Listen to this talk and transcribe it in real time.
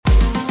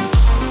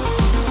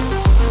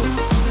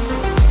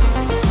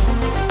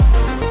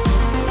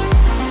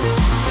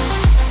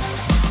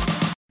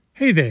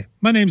Hey there,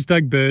 my name's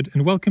Doug Bird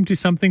and welcome to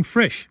Something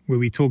Fresh, where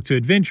we talk to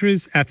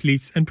adventurers,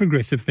 athletes and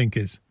progressive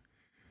thinkers.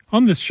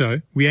 On this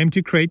show, we aim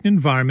to create an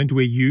environment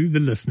where you, the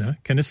listener,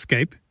 can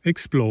escape,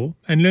 explore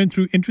and learn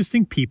through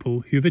interesting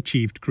people who've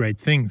achieved great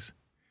things.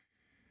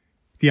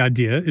 The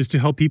idea is to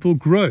help people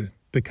grow,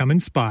 become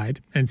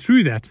inspired, and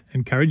through that,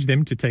 encourage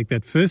them to take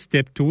that first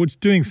step towards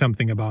doing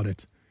something about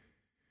it.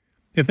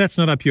 If that's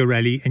not up your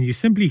alley and you're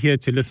simply here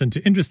to listen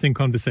to interesting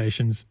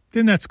conversations,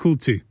 then that's cool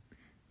too.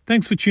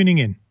 Thanks for tuning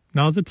in.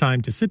 Now's the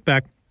time to sit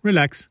back,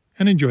 relax,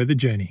 and enjoy the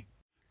journey.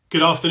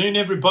 Good afternoon,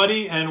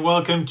 everybody, and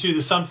welcome to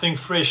the Something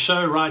Fresh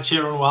show right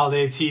here on Wild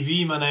Air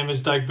TV. My name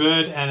is Doug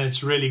Bird, and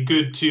it's really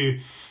good to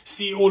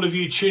see all of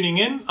you tuning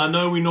in. I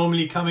know we're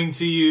normally coming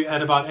to you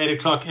at about 8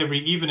 o'clock every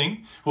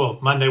evening, well,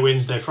 Monday,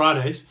 Wednesday,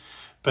 Fridays,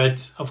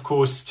 but of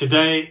course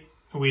today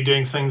we're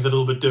doing things a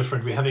little bit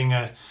different. We're having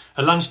a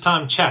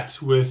lunchtime chat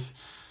with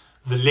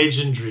the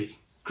legendary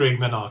Greg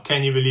Minnaar.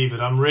 Can you believe it?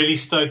 I'm really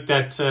stoked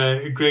that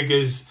Greg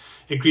has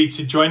agreed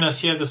to join us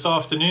here this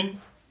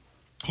afternoon.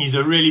 He's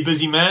a really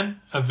busy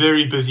man, a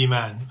very busy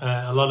man.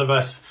 A lot of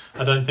us,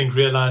 I don't think,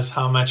 realize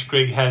how much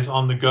Greg has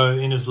on the go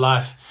in his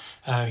life.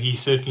 He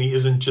certainly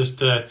isn't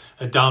just a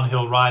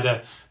downhill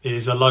rider.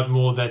 There's a lot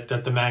more that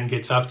the man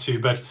gets up to.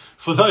 But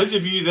for those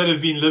of you that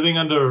have been living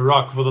under a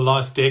rock for the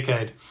last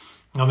decade,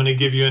 I'm going to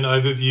give you an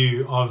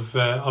overview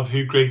of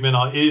who Greg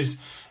Minnaar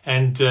is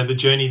and the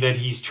journey that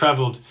he's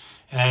traveled.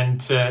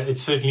 And it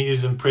certainly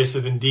is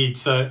impressive indeed.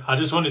 So I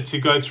just wanted to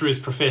go through his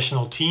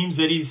professional teams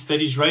that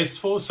he's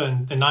raced for. So in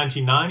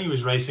 1999, he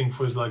was racing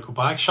for his local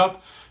bike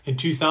shop. In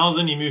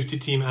 2000, he moved to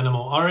Team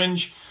Animal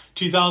Orange.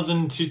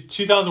 2001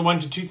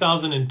 to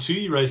 2002,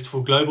 he raced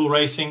for Global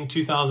Racing.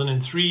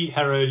 2003,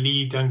 Harrow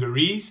Lee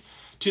Dungarees.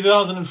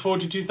 2004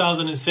 to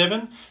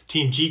 2007,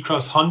 Team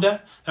G-Cross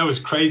Honda. That was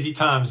crazy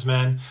times,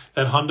 man.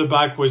 That Honda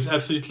bike was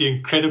absolutely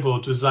incredible.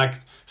 It was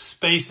like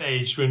space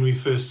age when we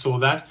first saw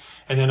that.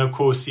 And then, of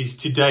course, he's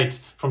to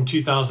date from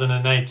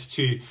 2008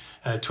 to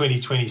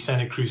 2020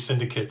 Santa Cruz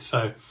Syndicate.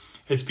 So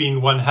it's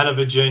been one hell of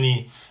a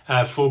journey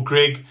for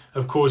Greg,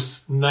 of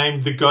course,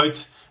 named the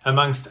GOAT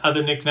amongst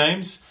other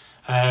nicknames.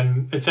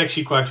 It's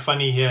actually quite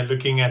funny here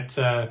looking at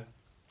the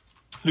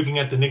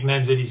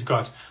nicknames that he's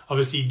got.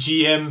 Obviously,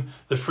 GM,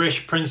 the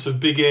Fresh Prince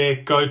of Big Air,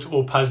 GOAT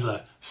or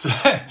Puzzler. So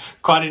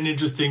quite an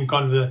interesting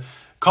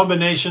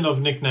combination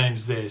of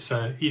nicknames there.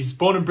 So he's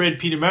born and bred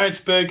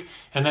Pietermaritzburg,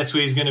 and that's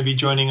where he's going to be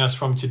joining us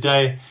from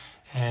today.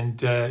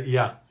 And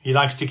he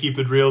likes to keep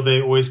it real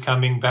there, always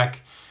coming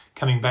back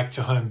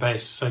to home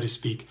base, so to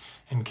speak.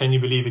 And can you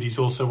believe it? He's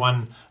also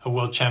won a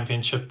world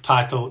championship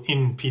title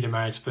in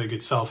Pietermaritzburg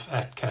itself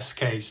at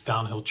Cascades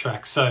downhill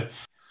track. So,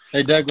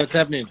 hey Doug, what's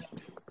happening?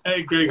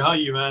 Hey Greg, how are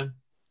you, man?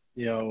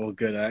 Yeah, all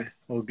good, eh?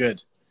 All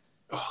good.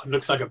 Oh,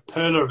 looks like a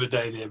perler of a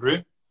day there, bro.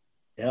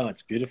 Yeah,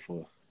 it's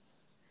beautiful.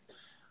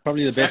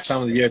 Probably the best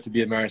time of the year to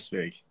be at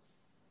Maritzburg.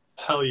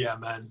 Hell yeah,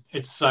 man.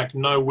 It's like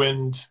no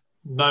wind,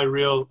 no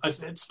real...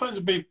 It's supposed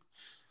to be...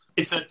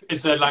 It's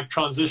a like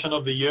transition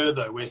of the year,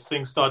 though, where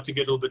things start to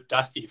get a little bit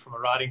dusty from a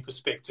riding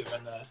perspective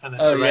and the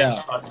terrain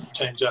starts to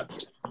change up.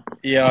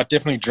 Yeah, it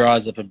definitely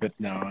dries up a bit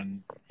now.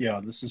 And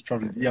this is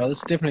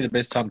definitely the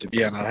best time to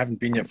be on. I haven't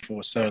been here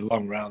for so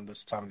long around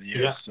this time of the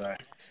year, so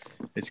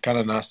it's kind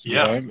of nice to be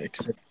home,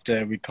 except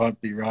we can't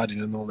be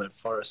riding in all that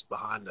forest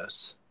behind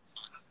us.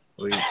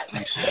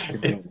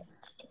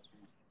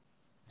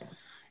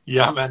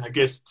 Yeah, man, I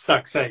guess it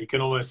sucks. You can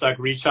almost like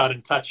reach out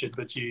and touch it,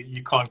 but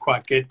you can't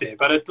quite get there.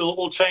 But it'll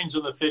all change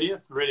on the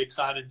 30th. Really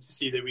excited to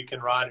see that we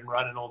can ride and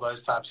run and all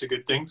those types of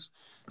good things.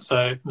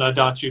 So no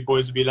doubt you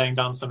boys will be laying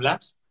down some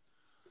laps.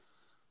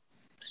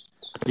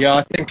 Yeah,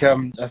 I think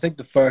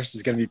the forest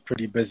is going to be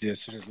pretty busy as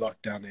soon as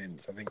lockdown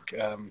ends. I think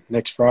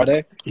next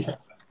Friday. Yeah.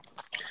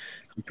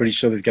 I'm pretty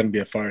sure there's going to be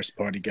a forest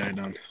party going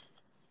on.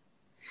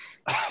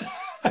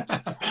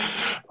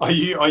 Are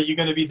you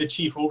going to be the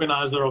chief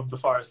organizer of the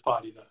forest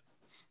party, though?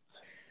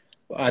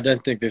 I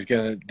don't think there's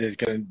gonna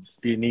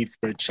be a need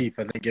for a chief.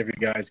 I think every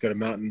guy who's got a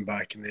mountain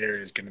bike in the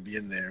area is going to be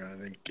in there. I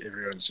think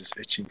everyone's just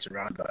itching to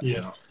ride right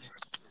now.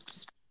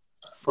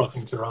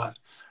 Frothing to ride.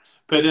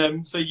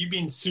 But so you've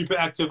been super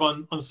active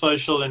on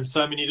social and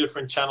so many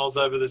different channels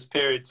over this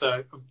period.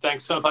 So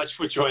thanks so much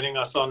for joining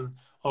us on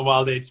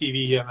Wild Air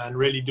TV here, man.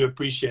 Really do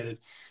appreciate it.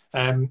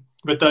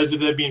 But those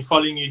that have been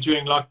following you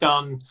during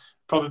lockdown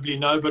probably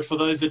know, but for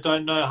those that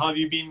don't know, how have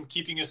you been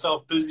keeping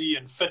yourself busy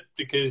and fit?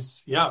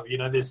 Because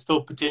there's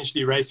still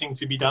potentially racing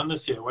to be done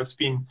this year. What's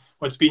been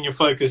your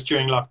focus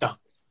during lockdown?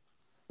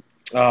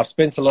 I've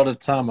spent a lot of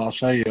time. I'll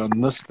show you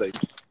on this thing.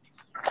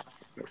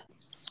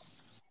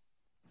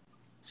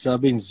 So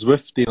I've been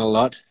Zwifting a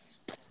lot,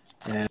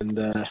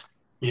 and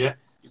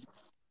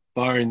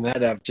barring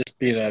that, I've just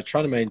been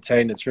trying to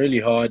maintain. It's really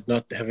hard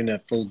not having a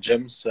full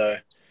gym, so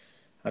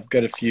I've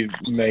got a few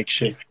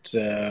makeshift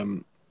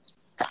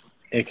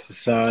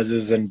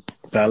exercises and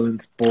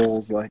balance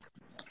balls like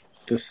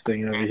this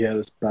thing over here,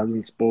 this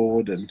balance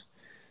board, and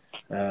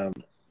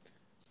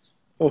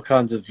all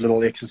kinds of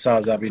little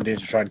exercises I've been doing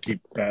to try and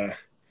keep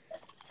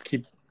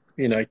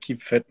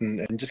keep fit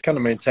and just kind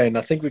of maintain.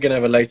 I think we're going to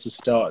have a later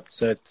start,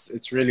 so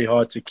it's really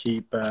hard to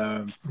keep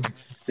the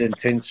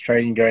intense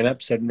training going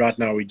up. So right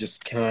now we're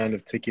just kind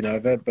of ticking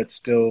over, but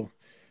still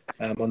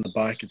on the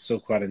bike it's still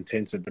quite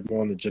intensive, but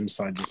more on the gym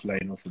side, just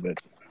laying off a bit.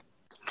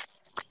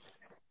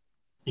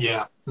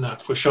 Yeah, no,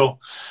 for sure.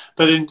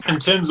 But in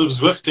terms of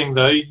Zwifting,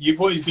 though, you've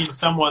always been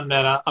someone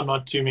that I'm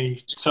not too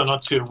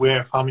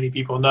aware of how many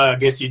people know. I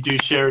guess you do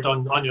share it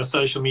on your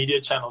social media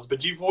channels,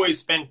 but you've always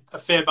spent a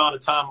fair amount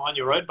of time on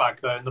your road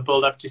bike, though, in the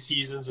build up to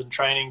seasons and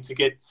training to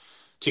get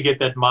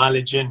that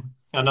mileage in.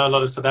 I know a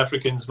lot of South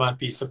Africans might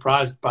be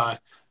surprised by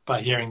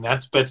hearing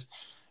that, but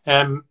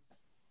how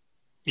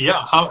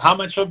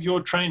much of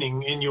your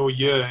training in your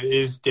year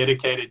is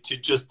dedicated to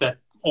just that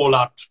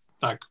all-out,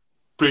 like,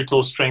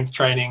 brutal strength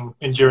training,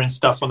 endurance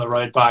stuff on the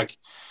road bike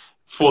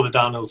for the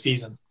downhill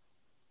season?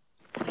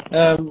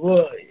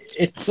 Well,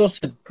 it's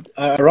also,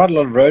 I ride a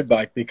lot of road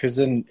bike because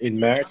in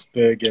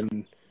Maritzburg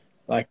in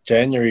like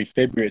January,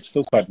 February, it's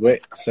still quite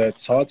wet. So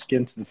it's hard to get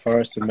into the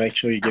forest and make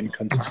sure you're getting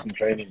consistent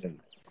training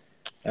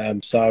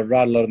in. So I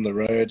ride a lot on the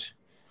road.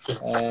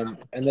 And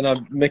then I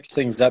mix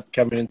things up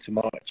coming into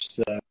March.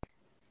 So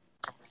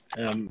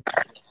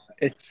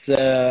it's,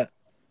 I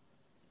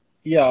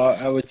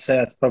would say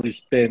I'd probably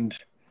spend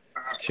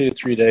 2 to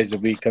 3 days a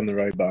week on the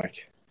road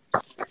bike,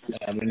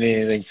 and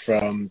anything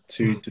from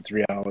 2 to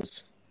 3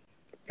 hours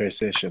per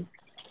session.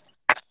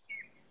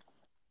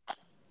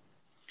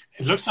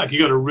 It looks like you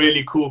got a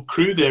really cool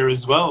crew there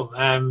as well.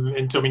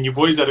 And I mean, you've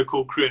always had a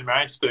cool crew in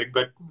Maritzburg,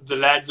 but the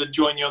lads that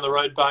join you on the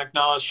road bike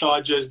now,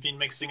 Sharjah has been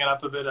mixing it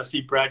up a bit. I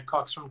see Brad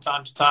Cox from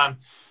time to time.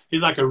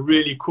 He's like a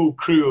really cool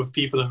crew of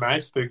people in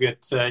Maritzburg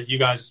that you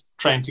guys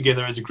train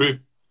together as a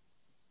group.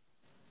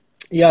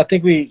 Yeah, I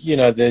think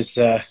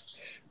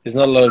there's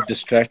not a lot of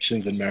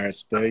distractions in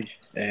Maritzburg,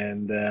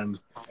 and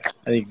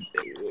I think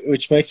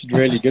which makes it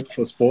really good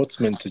for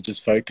sportsmen to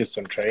just focus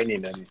on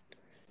training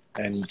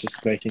and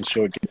just making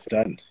sure it gets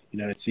done.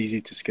 It's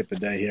easy to skip a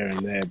day here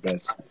and there,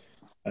 but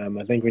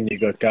I think when you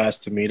got guys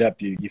to meet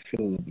up, you feel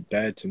a little bit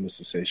bad to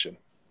miss a session.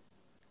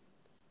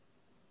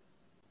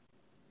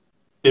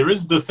 There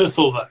is the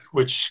thistle, though,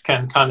 which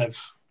can kind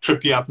of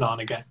trip you up now and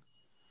again.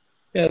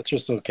 Yeah, the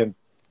thistle can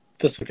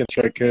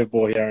throw a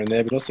curveball here and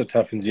there, but also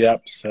toughens you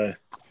up. So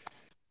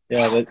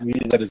yeah, we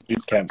use that as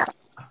boot camp.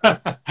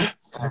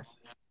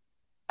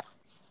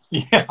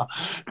 Yeah,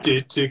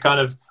 to kind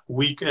of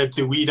weed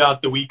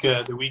out the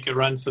weaker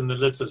runs in the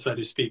litter, so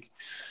to speak.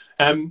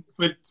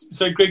 But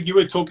so, Greg, you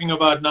were talking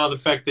about now the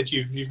fact that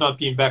you've not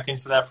been back in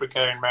South Africa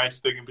and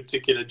Maritzburg in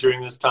particular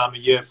during this time of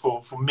year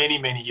for many,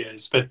 many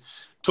years. But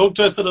talk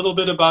to us a little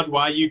bit about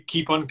why you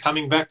keep on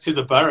coming back to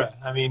the borough.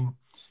 I mean,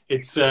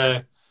 it's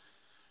a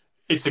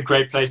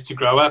great place to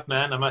grow up,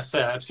 man. I must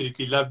say, I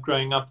absolutely love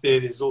growing up there.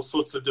 There's all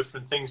sorts of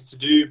different things to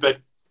do, but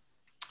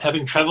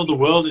having traveled the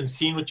world and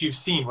seen what you've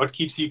seen, what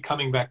keeps you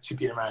coming back to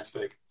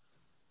Pietermaritzburg?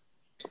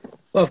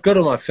 Well, I've got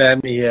all my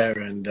family here,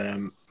 and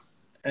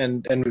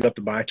we've got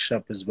the bike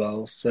shop as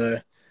well.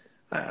 So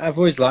I've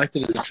always liked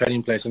it as a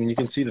training place. I mean, you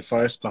can see the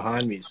forest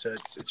behind me, so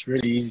it's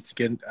really easy to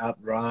get out,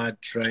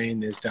 ride, train.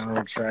 There's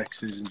downhill tracks,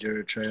 there's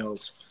enduro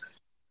trails.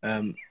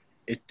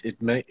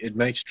 It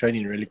makes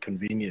training really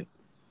convenient.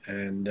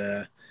 And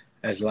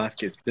as life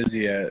gets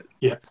busier,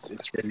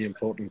 it's really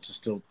important to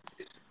still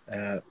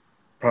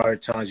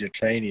prioritize your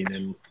training.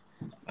 And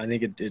I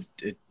think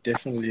it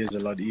definitely is a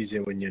lot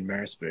easier when you're in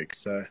Maritzburg.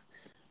 So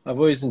I've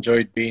always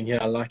enjoyed being here.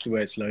 I like the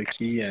way it's low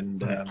key,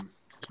 and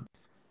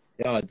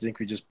I think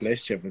we just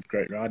blessed you with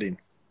great riding.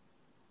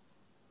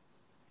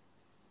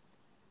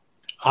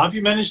 How have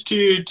you managed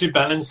to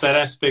balance that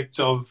aspect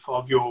of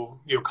your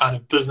kind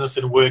of business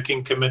and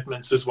working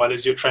commitments as well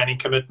as your training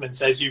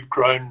commitments as you've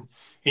grown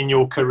in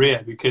your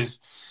career? Because,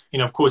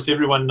 of course,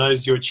 everyone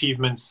knows your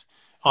achievements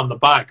on the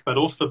bike, but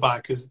off the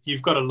bike, because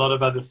you've got a lot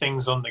of other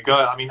things on the go.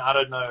 I mean, I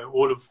don't know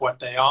all of what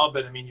they are,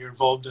 but I mean, you're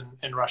involved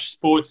in Rush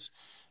Sports.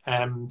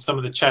 Some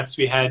of the chats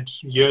we had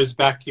years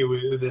back,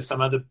 there's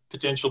some other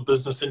potential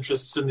business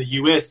interests in the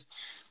US.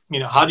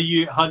 How do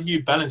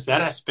you balance that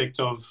aspect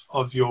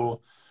of your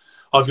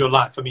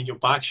life? I mean, your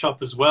bike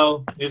shop as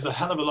well. There's a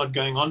hell of a lot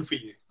going on for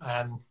you.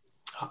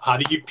 How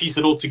do you piece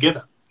it all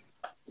together?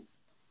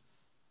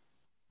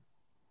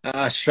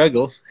 I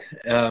struggle.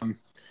 I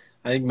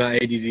think my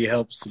ADD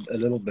helps a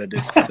little bit.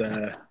 It's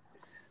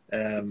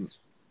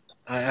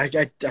I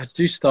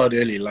do start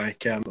early.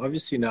 Like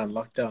obviously now in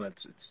lockdown,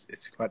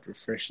 it's quite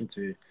refreshing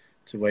to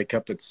wake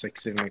up at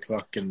 6, 7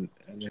 o'clock and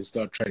then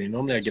start training.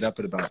 Normally I get up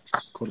at about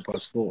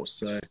 4:15,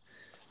 so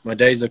my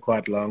days are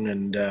quite long,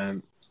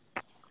 and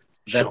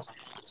Sure.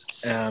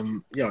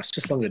 It's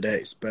just longer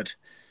days, but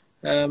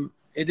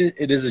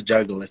it is a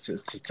juggle. It's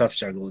a tough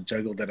juggle, a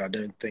juggle that I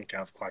don't think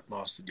I've quite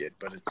mastered yet.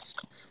 But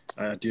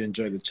I do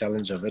enjoy the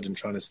challenge of it and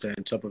trying to stay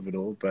on top of it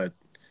all. But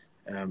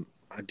I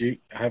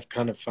have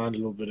kind of found a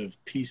little bit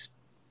of peace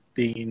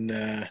being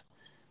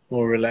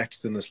more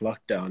relaxed in this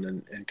lockdown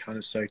and kind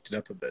of soaked it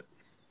up a bit.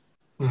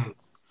 Mm.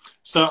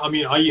 So, I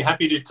mean, are you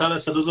happy to tell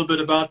us a little bit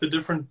about the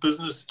different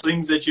business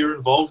things that you're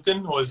involved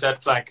in, or is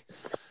that like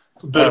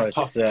A bit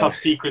of top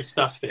secret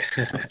stuff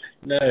there.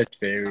 No, it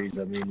varies.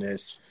 I mean,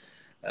 there's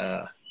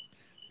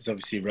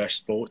obviously Rush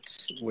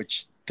Sports,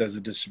 which does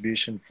the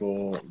distribution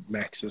for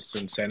Maxis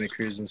and Santa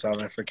Cruz in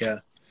South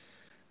Africa.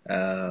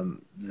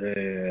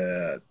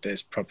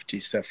 There's property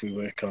stuff we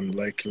work on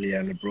locally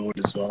and abroad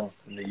as well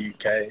in the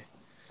UK.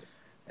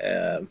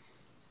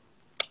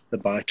 The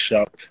bike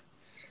shop.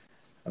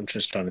 I'm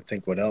just trying to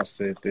think what else.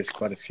 There's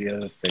quite a few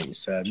other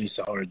things.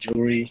 Misahara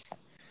Jewelry,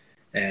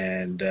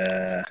 and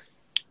a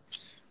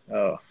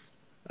lot.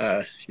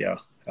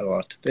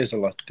 There's a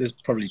lot. There's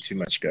probably too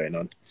much going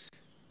on,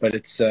 but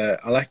it's.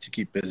 I like to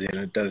keep busy, and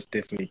it does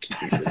definitely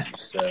keep me busy.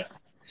 So,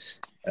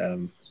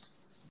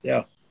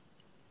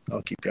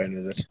 I'll keep going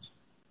with it.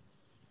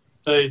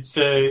 So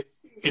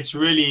it's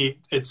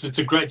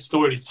a great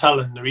story to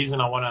tell, and the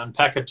reason I want to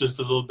unpack it just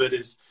a little bit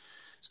is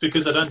it's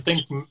because I don't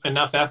think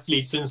enough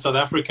athletes in South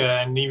Africa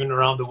and even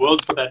around the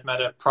world, for that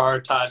matter,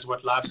 prioritize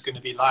what life's going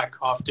to be like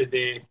after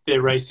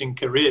their racing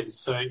careers.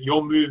 So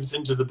your moves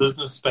into the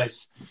business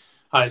space,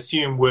 I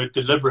assume, were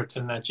deliberate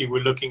in that you were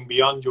looking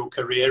beyond your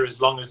career,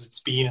 as long as it's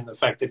been, and the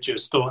fact that you're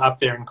still up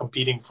there and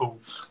competing for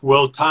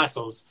world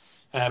titles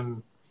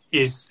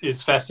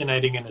is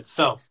fascinating in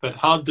itself. But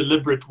how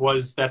deliberate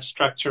was that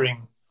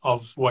structuring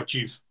of what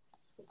you've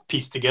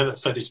pieced together,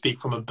 so to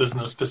speak, from a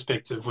business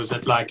perspective? Was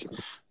it like,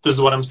 this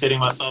is what I'm setting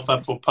myself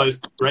up for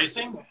post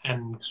racing,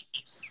 and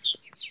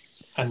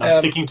I'm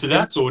sticking to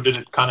that, or did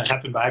it kind of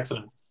happen by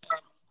accident?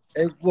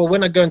 Well,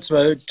 when I go into my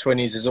early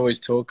 20s, there's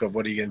always talk of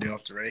what are you going to do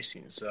after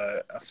racing.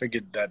 So I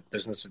figured that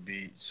business would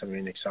be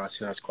something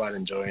exciting. I was quite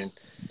enjoying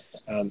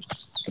the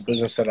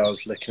business that I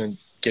was looking at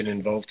getting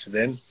involved to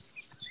then.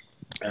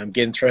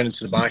 Getting thrown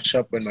into the bike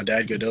shop when my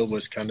dad got ill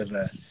was kind of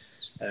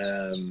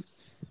it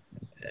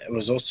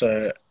was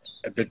also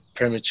a bit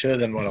premature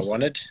than what I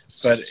wanted,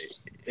 but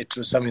it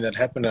was something that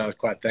happened, and I was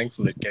quite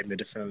thankful. It gave me a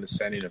different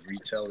understanding of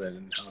retail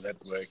and how that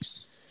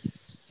works.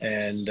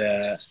 And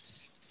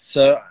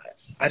so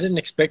I didn't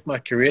expect my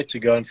career to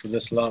go on for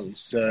this long.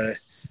 So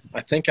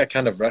I think I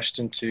kind of rushed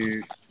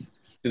into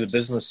the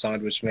business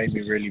side, which made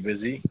me really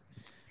busy.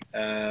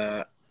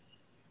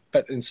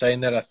 But in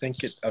saying that, I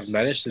think I've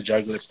managed to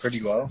juggle it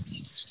pretty well.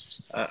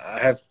 I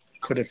have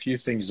put a few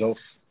things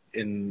off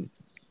in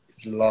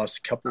the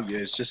last couple of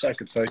years just so I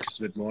could focus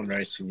a bit more on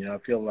racing. You know, I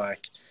feel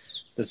like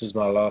this is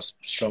my last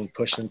strong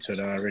push into it,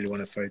 and I really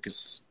want to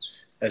focus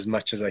as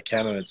much as I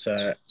can on it.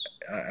 So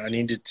I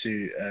needed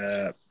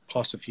to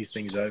pass a few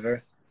things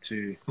over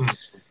to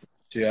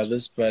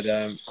others. But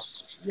I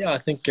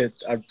think I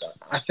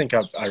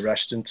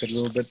rushed into it a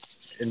little bit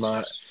in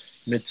my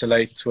mid to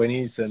late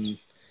 20s, and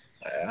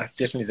I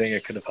definitely think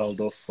I could have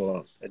held off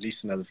for at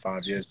least another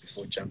 5 years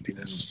before jumping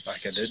in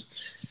like I did.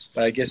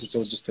 But I guess it's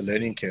all just a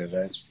learning curve,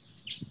 eh?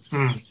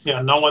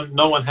 Yeah, no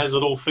one has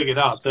it all figured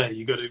out.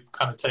 You got to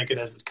kind of take it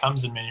as it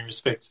comes in many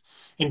respects.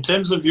 In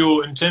terms of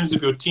your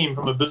team,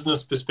 from a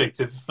business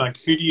perspective, like,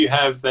 who do you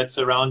have that's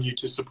around you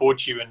to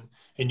support you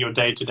in your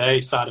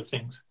day-to-day side of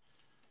things?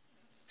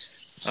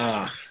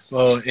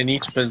 Well, in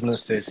each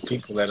business, there's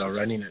people that are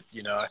running it.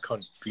 You know, I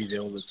can't be there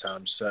all the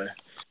time. So,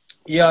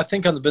 yeah, I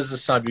think on the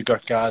business side, we've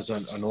got guys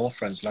on all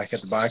fronts. Like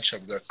at the bike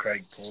shop, we've got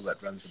Craig Paul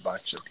that runs the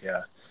bike shop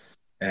here.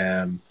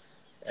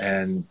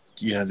 And,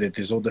 you know,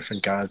 there's all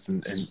different guys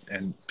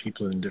and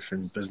people in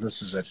different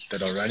businesses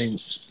that are running,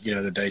 you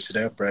know, the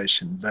day-to-day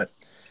operation. But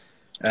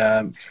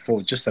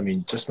for just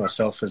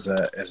myself as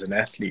an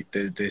athlete,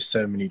 there's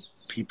so many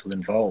people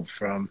involved.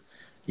 From,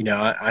 you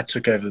know, I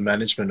took over the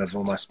management of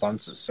all my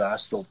sponsors, so I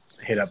still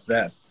head up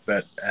that.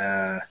 But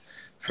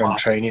from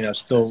training, I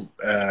still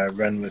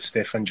run with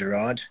Stefan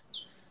Gerard,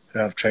 who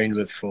I've trained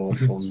with for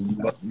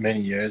many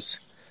years.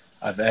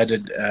 I've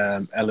added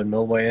Alan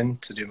Milway in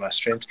to do my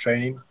strength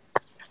training.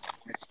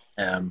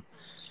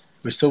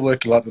 We still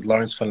work a lot with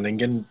Lawrence van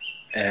Lingen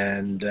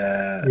and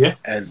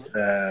as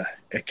a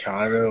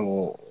chiro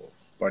or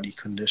body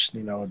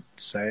conditioning, I would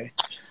say.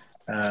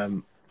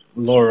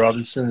 Laura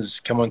Robinson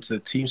has come onto the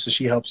team, so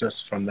she helps us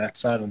from that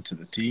side onto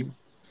the team.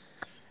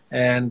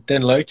 And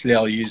then locally,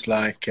 I'll use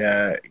like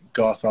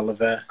Garth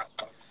Oliver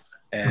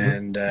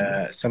and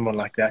someone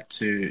like that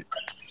to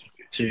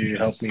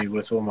help me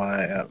with all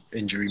my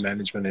injury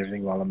management and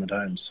everything while I'm at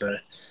home. So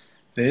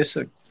there's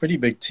a pretty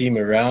big team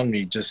around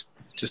me just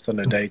on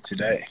a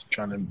day-to-day,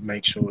 trying to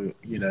make sure,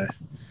 you know,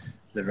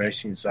 the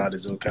racing side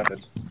is all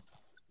covered.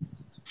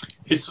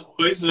 It's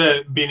always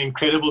been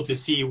incredible to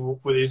see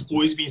where there's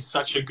always been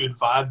such a good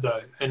vibe,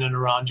 though, in and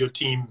around your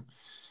team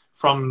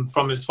from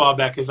as far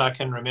back as I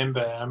can remember.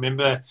 I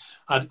remember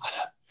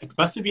it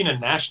must have been a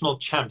national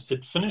champs.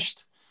 It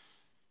finished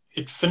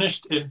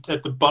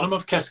at the bottom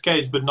of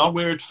Cascades, but not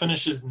where it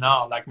finishes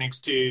now, like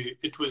next to,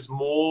 it was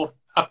more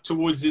up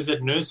towards, there's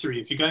that nursery.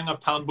 If you're going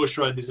uptown Bush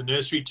Road, there's a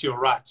nursery to your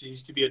right. There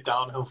used to be a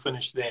downhill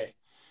finish there.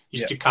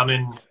 Used to come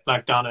in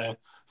like down a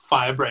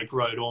fire break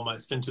road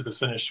almost into the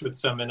finish with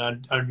some.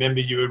 And I remember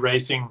you were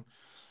racing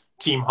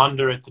Team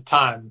Honda at the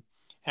time.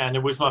 And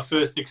it was my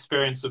first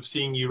experience of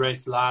seeing you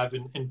race live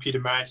in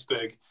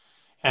Pietermaritzburg.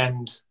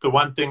 And the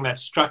one thing that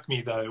struck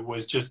me though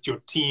was just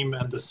your team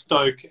and the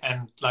stoke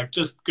and like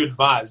just good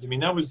vibes. I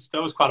mean, that was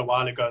quite a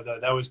while ago though.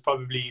 That was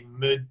probably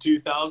mid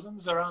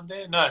 2000s around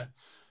there. No,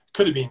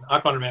 could have been. I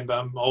can't remember.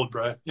 I'm old,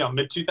 bro. Yeah,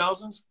 mid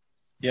 2000s.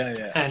 Yeah,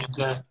 yeah.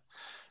 And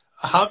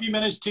how have you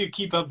managed to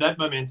keep up that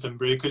momentum,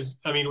 bro? Because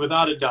I mean,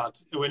 without a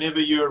doubt, whenever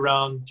you're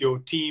around your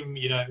team,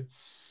 you know,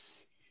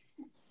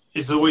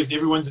 it's always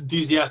everyone's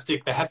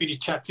enthusiastic. They're happy to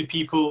chat to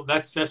people.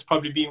 That's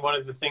probably been one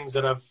of the things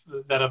that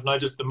I've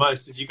noticed the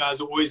most is you guys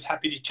are always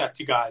happy to chat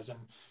to guys. And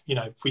you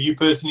know, for you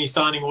personally,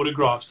 signing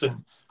autographs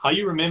and how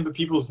you remember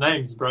people's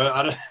names,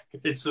 bro.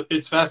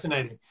 It's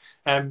fascinating.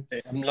 I'm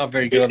not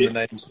very good on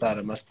the name side.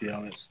 I must be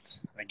honest.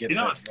 I get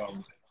that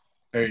wrong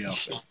very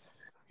often.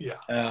 Yeah,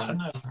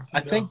 I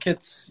think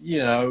it's,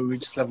 you know, we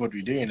just love what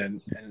we're doing,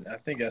 and I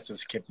think that's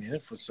what's kept me in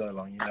it for so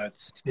long. You know,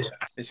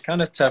 it's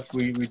kind of tough.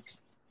 We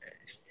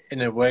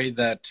in a way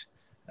that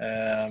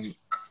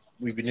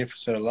we've been in for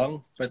so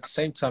long, but at the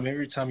same time,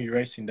 every time you're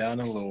racing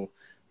downhill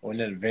or in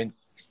an event,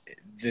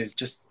 there's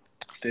just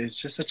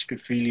such a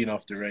good feeling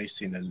after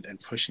racing and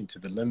pushing to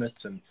the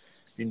limits and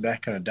being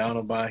back on a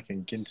downhill bike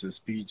and getting to the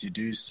speeds you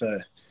do.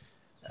 So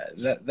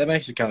that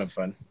makes it kind of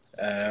fun.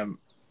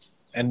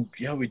 And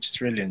yeah, we just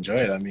really enjoy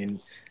it. I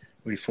mean,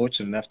 we're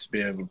fortunate enough to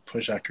be able to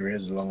push our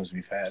careers as long as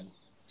we've had.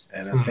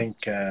 And I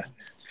think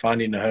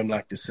finding a home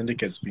like the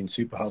Syndicate's been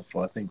super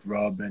helpful. I think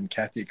Rob and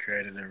Kathy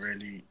created a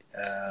really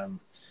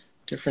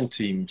different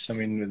team,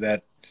 something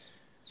that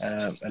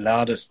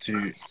allowed us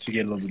to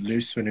get a little bit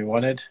loose when we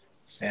wanted.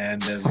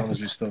 And as long as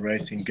we're still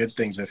racing good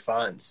things, we're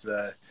fine.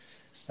 So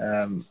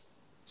that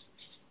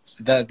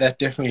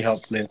definitely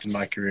helped lengthen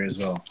my career as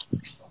well.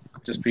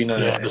 Just being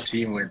on a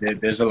team where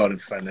there's a lot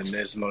of fun and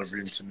there's a lot of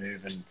room to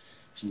move and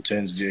in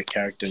terms of your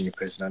character and your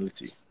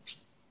personality.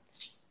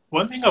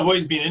 One thing I've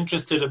always been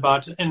interested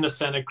about in the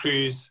Santa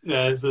Cruz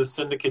as a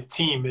Syndicate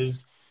team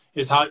is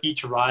how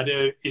each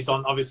rider is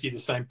on obviously the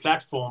same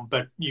platform,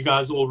 but you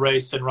guys all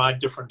race and ride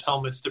different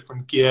helmets,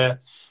 different gear.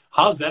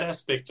 How's that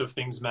aspect of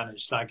things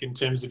managed? Like in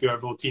terms of your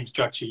overall team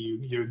structure,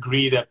 you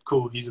agree that,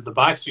 cool, these are the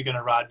bikes we're going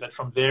to ride, but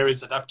from there,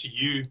 is it up to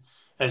you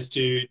as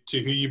to who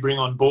you bring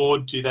on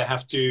board? Do they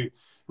have to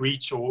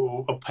reach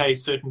or pay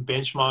certain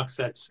benchmarks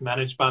that's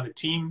managed by the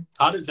team?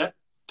 How does that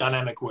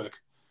dynamic work?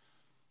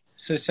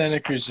 So Santa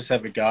Cruz just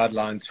have a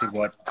guideline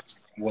to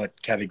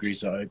what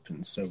categories are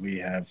open. So we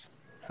have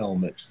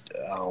helmet,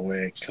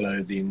 wear,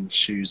 clothing,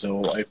 shoes, are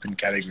all open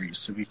categories.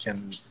 So we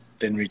can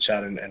then reach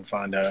out and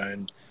find our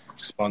own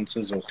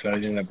sponsors or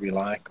clothing that we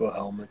like, or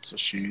helmets or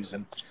shoes,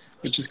 and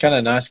which is kind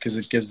of nice because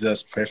it gives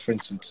us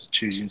preference into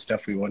choosing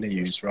stuff we want to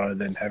use rather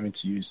than having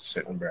to use a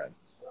certain brand.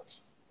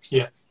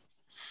 Yeah.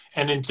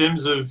 And in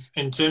terms of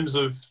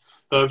the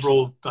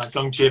overall like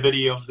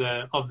longevity of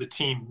the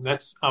team,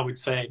 that's, I would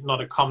say, not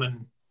a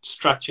common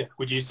structure.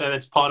 Would you say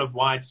that's part of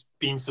why it's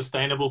been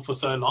sustainable for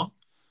so long?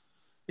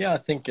 Yeah, I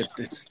think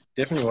it's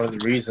definitely one of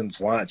the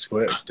reasons why it's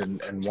worked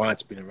and why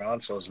it's been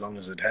around for as long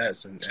as it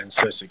has and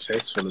so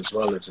successful as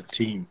well as a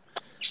team.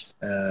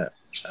 I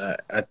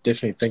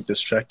definitely think the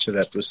structure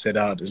that was set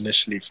out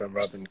initially from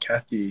Rob and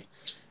Kathy,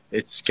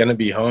 it's going to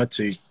be hard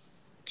to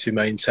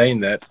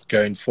maintain that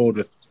going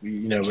forward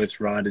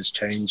with riders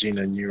changing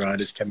and new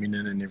riders coming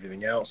in and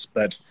everything else.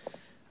 But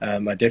I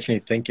definitely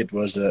think it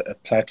was a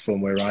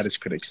platform where riders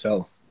could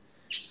excel.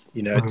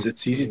 You know,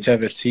 it's easy to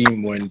have a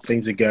team when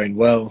things are going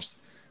well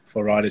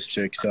for riders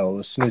to excel.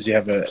 As soon as you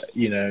have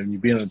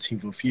you've been on the team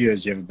for a few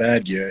years, you have a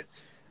bad year,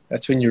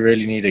 that's when you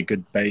really need a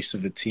good base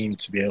of a team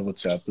to be able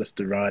to uplift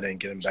the rider and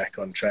get him back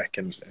on track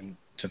and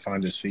to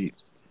find his feet.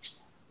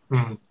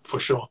 For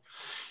sure.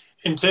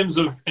 In terms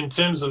of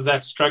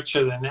that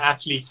structure, then the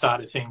athlete side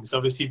of things,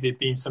 obviously there've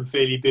been some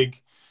fairly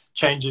big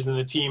changes in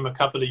the team a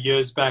couple of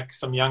years back,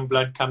 some young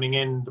blood coming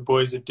in. The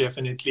boys have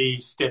definitely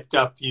stepped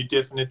up. You're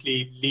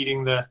definitely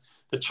leading the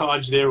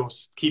charge there, or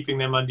keeping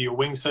them under your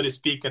wing, so to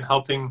speak, and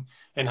helping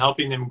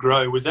them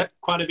grow. Was that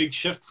quite a big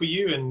shift for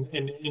you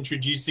in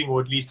introducing, or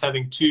at least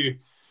having two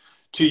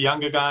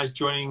younger guys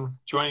joining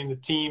the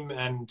team?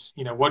 And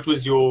you know, what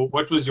was your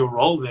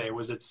role there?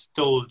 Was it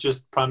still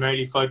just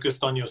primarily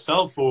focused on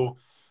yourself, or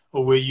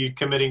were you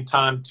committing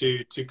time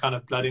to kind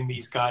of blooding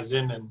these guys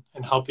in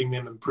and helping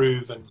them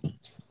improve and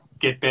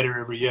get better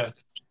every year?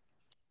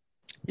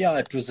 Yeah,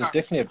 it was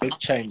definitely a big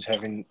change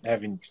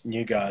having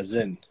new guys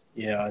in.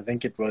 Yeah, I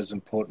think it was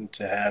important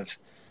to have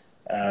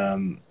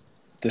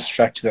the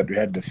structure that we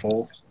had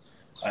before.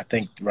 I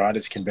think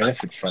riders can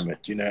benefit from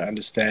it, you know,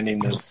 understanding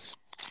this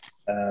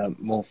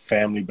more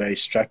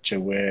family-based structure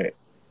where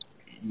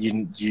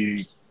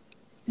you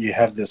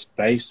have this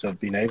base of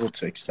being able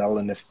to excel,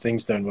 and if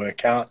things don't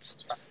work out,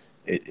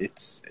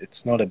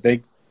 it's not a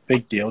big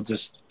deal.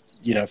 Just,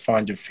 you know,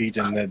 find your feet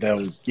and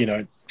they'll, you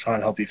know, try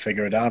and help you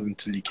figure it out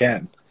until you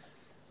can.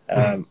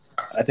 I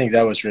think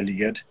that was really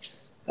good.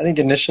 I think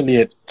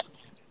initially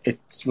it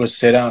was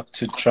set out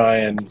to try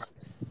and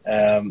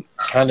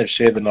kind of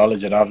share the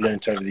knowledge that I've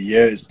learned over the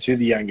years to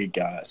the younger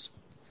guys.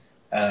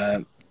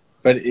 But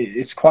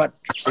it's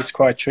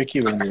quite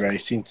tricky when you're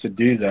racing to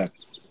do that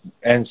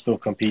and still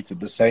compete at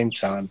the same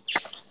time.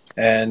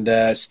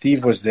 and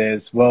Steve was there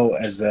as well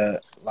as a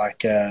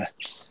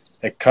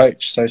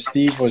coach. So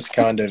Steve was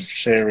kind of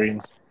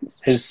sharing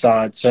his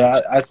side. So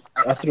I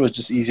thought it was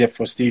just easier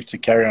for Steve to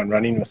carry on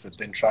running with it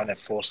than trying to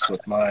force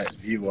what my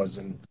view was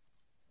and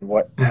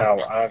how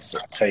I've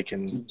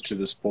taken to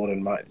the sport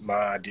and my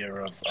idea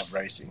of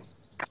racing.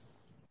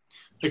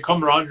 The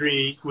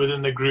camaraderie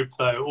within the group,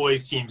 though,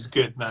 always seems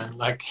good, man.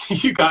 Like,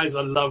 you guys,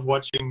 I love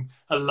watching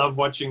the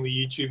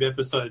YouTube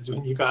episodes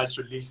when you guys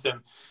release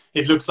them.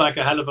 It looks like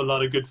a hell of a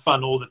lot of good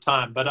fun all the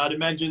time. But I'd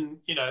imagine,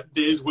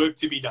 there's work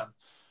to be done.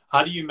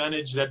 How do you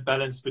manage that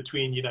balance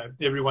between,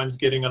 everyone's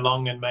getting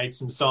along and mates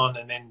and so on,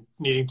 and then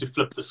needing to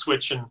flip the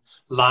switch and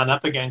line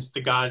up against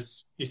the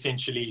guys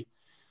essentially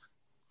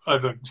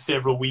over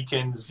several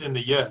weekends in the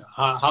year?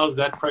 How's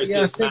that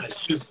process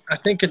managed? I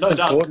think it's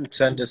important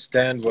to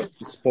understand what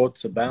the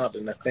sport's about.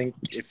 And I think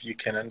if you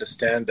can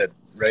understand that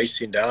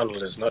racing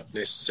downhill is not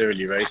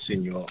necessarily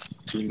racing your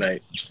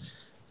teammate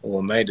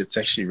or mate, it's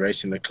actually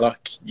racing the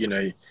clock.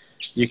 You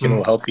can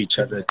all help each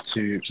other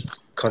to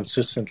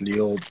consistently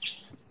all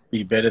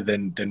be better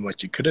than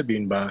what you could have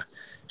been by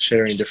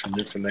sharing different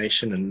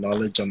information and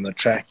knowledge on the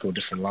track or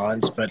different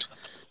lines. But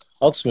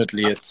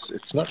ultimately,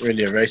 it's not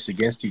really a race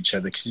against each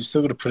other because you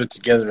still got to put it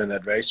together in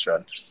that race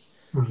run,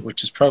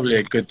 which is probably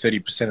a good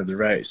 30% of the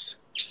race.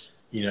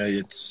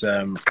 It's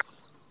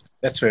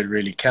that's where it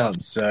really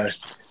counts. So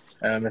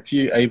if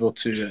you're able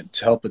to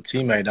help a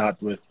teammate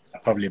out with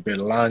probably a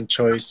better line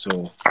choice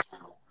or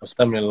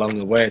something along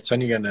the way, it's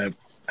only going to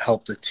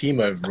help the team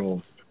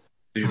overall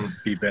to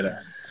be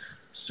better.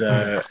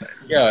 So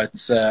yeah,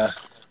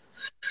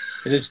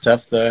 it is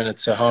tough, though, and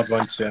it's a hard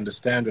one to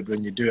understand. But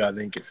when you do, I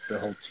think the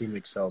whole team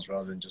excels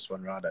rather than just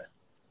one rider.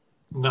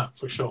 No,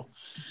 for sure.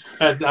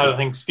 I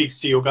think speaks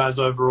to your guys'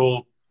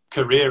 overall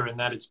career in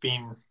that it's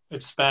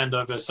spanned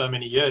over so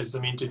many years.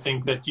 I mean, to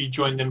think that you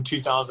joined them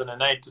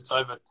 2008, it's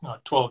over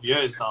 12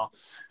 years now.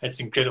 It's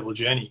an incredible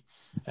journey.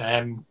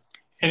 And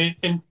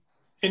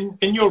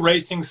in your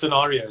racing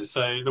scenarios,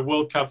 so the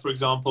World Cup, for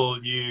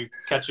example, you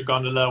catch a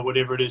gondola or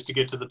whatever it is to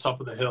get to the top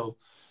of the hill,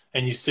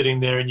 and you're sitting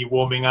there and you're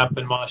warming up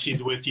and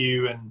Marshy's with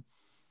you and,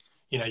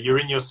 you're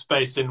in your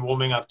space and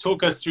warming up.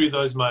 Talk us through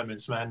those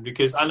moments, man,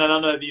 because I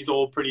know these are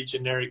all pretty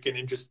generic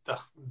and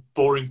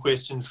boring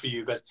questions for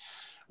you, but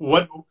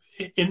what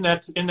in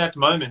that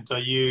moment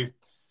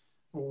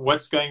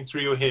what's going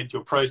through your head,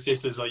 your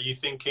processes? Are you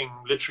thinking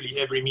literally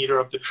every meter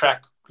of the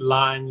track,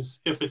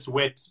 lines, if it's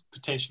wet,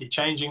 potentially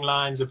changing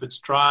lines, if it's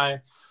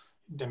dry?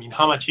 I mean,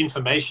 how much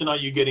information are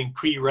you getting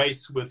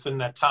pre-race within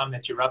that time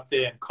that you're up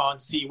there and can't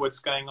see what's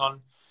going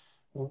on?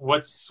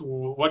 What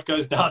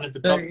goes down at the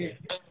top there?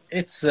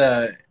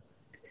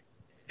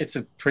 It's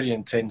a pretty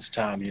intense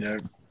time,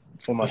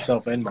 for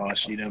myself and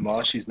Marshy.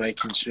 Marshy's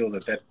making sure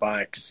that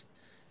bike's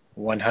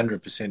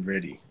 100%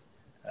 ready.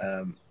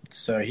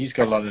 So he's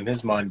got a lot in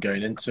his mind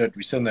going into it.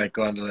 We sit in that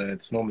gondola and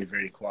it's normally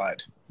very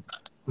quiet.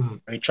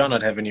 We try not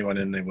to have anyone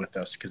in there with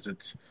us because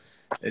it's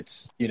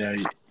you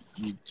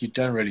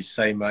don't really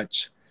say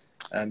much.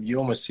 You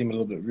almost seem a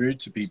little bit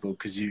rude to people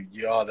because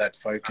you are that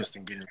focused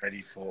and getting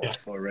ready for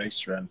a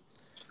race run.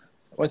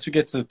 Once we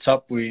get to the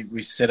top,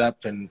 we set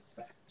up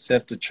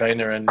the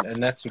trainer, and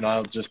that's when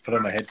I'll just put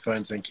on my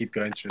headphones and keep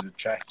going through the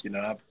track.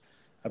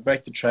 I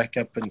break the track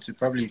up into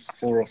probably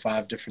 4 or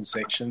 5 different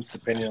sections,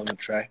 depending on the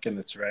track and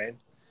the terrain.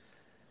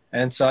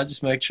 And so I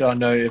just make sure I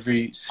know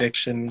every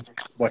section,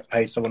 what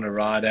pace I want to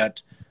ride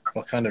at,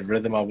 what kind of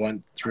rhythm I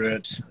want through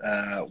it,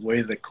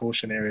 where the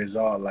caution areas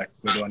are, like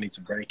where do I need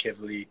to brake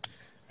heavily,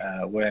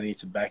 where I need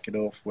to back it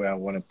off, where I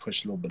want to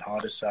push a little bit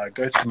harder. So I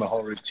go through my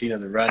whole routine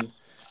of the run.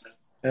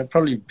 And it'll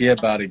probably be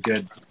about a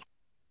good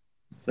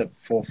 4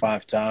 or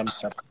 5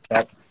 times up the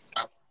top.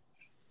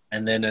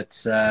 And then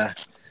it's, my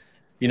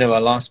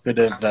last bit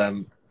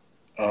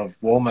of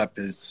warm-up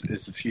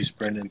is a few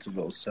sprint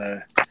intervals.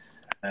 So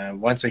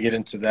once I get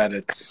into that,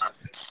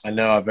 I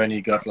know I've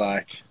only got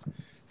like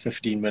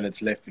 15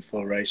 minutes left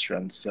before race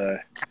run. So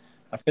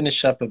I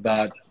finish up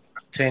about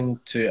 10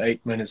 to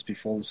 8 minutes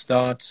before the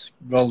start,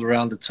 roll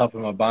around the top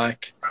of my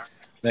bike,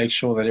 make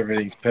sure that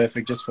everything's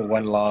perfect just for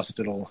one last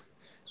little,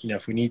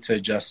 if we need to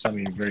adjust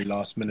something very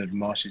last minute,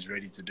 Marshy's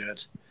ready to do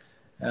it.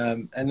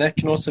 And that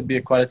can also be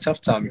quite a tough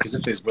time because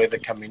if there's weather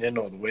coming in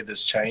or the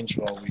weather's changed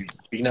while we've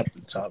been up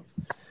the top,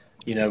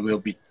 we'll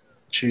be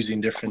choosing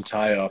different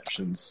tire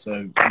options.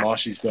 So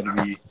Marshy's got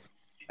to be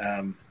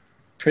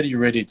pretty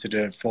ready to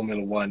do a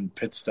Formula One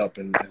pit stop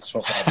and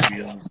swap out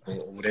wheels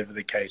or whatever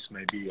the case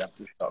may be up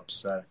the top.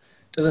 So it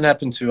doesn't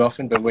happen too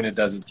often, but when it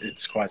does,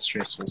 it's quite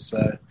stressful.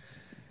 So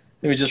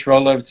then we just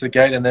roll over to the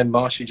gate, and then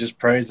Marshy just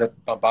prays that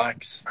my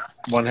bike's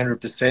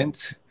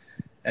 100%.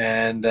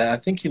 And I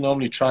think he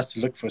normally tries to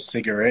look for a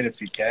cigarette if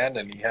he can,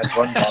 and he has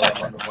one while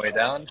I'm on the way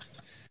down.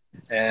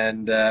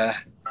 And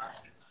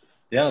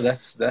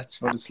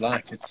that's what it's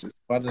like. It's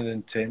quite an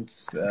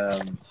intense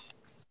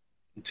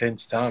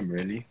time,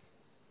 really.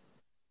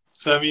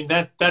 So I mean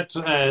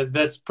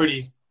that's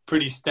pretty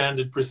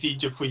standard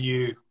procedure for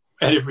you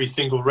at every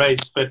single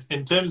race. But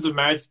in terms of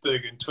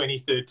Maritzburg in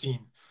 2013,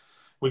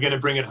 we're going to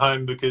bring it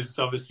home because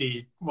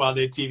obviously Wild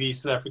Air TV,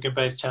 South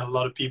African-based channel, a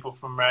lot of people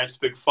from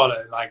Maritzburg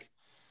follow. Like,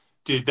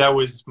 dude, that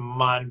was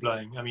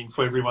mind-blowing. I mean,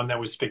 for everyone that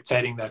was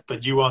spectating that,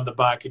 but you were on the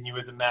bike and you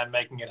were the man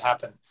making it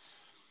happen.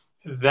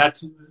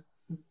 That,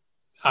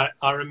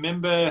 I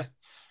remember,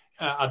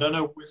 I don't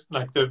know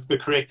like the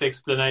correct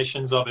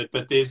explanations of it,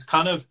 but there's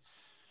kind of,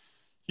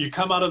 you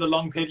come out of the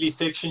long pedally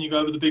section, you go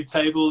over the big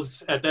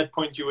tables. At that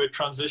point, you were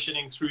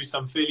transitioning through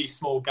some fairly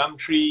small gum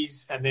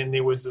trees, and then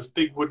there was this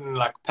big wooden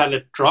like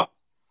pallet drop,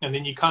 and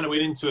then you kind of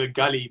went into a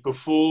gully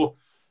before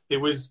it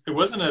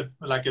wasn't a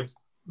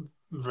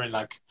very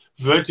like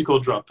vertical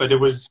drop, but it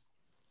was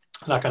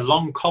like a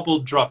long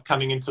cobbled drop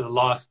coming into the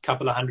last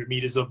couple of 100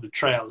 meters of the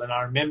trail. And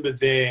I remember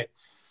there,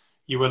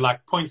 you were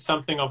like point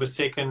something of a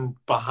second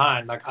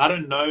behind. Like, I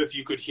don't know if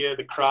you could hear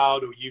the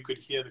crowd or you could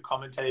hear the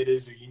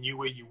commentators or you knew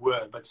where you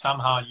were, but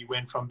somehow you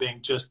went from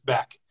being just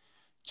back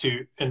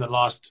to in the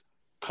last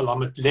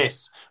kilometer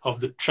less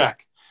of the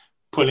track,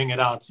 pulling it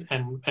out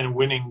and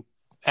winning.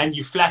 And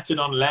you flattened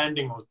on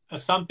landing or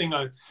something.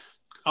 I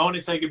want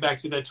to take it back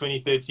to that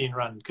 2013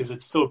 run because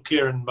it's still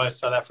clear in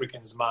most South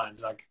Africans'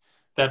 minds. Like,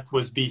 that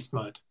was beast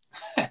mode.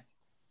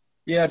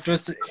 Yeah, it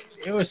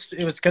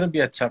was going to be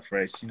a tough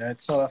race. You know,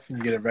 it's not often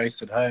you get a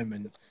race at home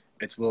and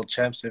it's world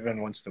champs.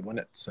 Everyone wants to win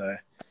it. So,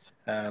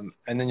 and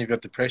then you've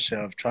got the pressure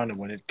of trying to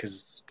win it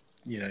because,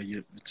 you know,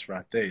 it's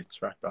right there.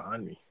 It's right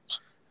behind me.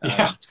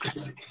 Yeah, it's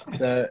crazy.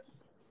 So,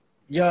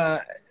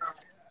 yeah,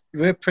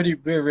 we're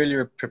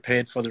really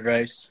prepared for the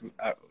race.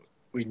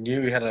 We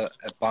knew we had a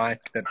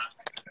bike that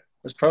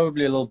was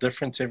probably a little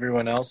different to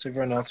everyone else.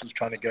 Everyone else was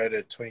trying to go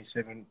to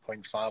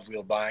 27.5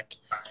 wheel bike.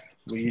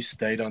 We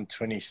stayed on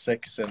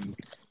 26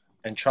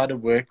 and tried to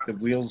work the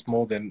wheels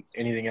more than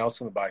anything else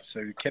on the bike.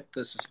 So we kept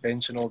the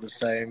suspension all the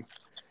same,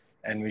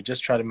 and we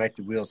just tried to make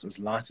the wheels as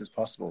light as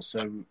possible.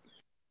 So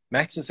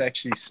Max has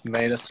actually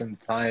made us some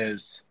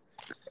tires,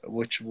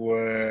 which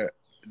were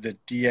the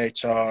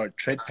DHR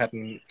tread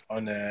pattern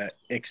on a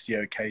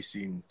XCO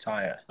casing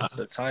tire. So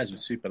the tires were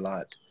super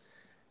light.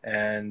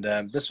 And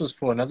this was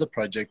for another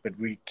project, but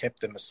we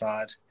kept them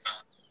aside.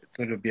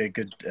 Thought it would be a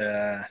good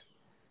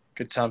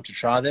time to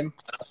try them.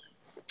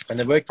 And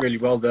they worked really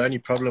well. The only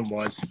problem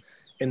was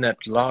in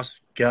that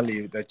last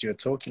gully that you were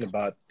talking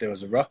about, there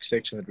was a rock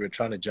section that we were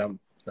trying to jump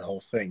the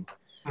whole thing.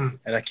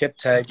 And I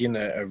kept tagging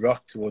a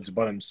rock towards the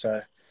bottom.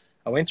 So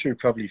I went through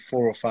probably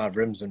 4 or 5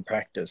 rims in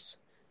practice,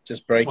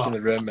 just breaking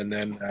the rim and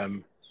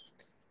then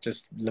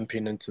just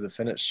limping into the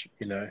finish,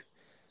 you know.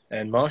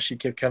 And Marshy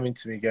kept coming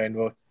to me going,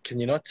 well, can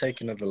you not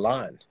take another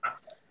line?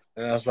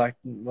 And I was like,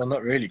 well,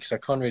 not really, because I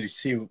can't really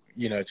see,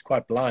 you know, it's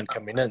quite blind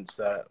coming in,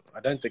 so I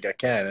don't think I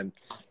can. And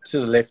to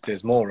the left,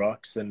 there's more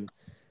rocks, and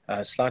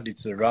slightly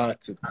to the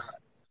right,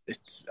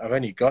 I've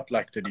only got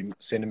like 30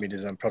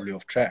 centimeters. I'm probably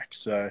off track,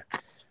 so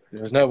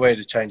there was no way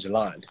to change the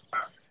line.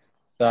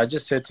 So I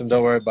just said to him,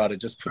 don't worry about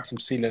it, just put some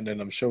sealant in,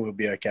 I'm sure we'll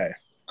be okay.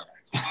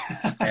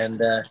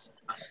 And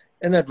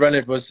in that run,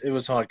 it was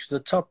hard, because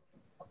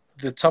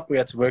the top we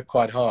had to work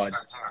quite hard,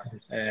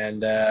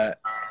 and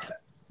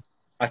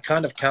I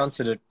kind of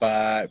countered it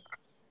by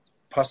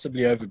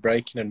possibly over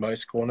braking in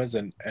most corners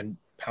and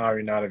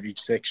powering out of each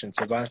section.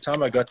 So by the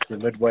time I got to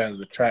the midway on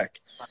the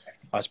track,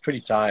 I was pretty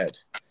tired,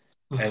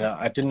 and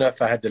I didn't know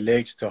if I had the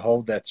legs to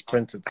hold that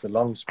sprint. It's a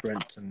long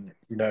sprint, and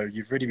you know,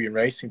 you've already been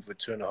racing for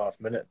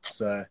 2.5 minutes,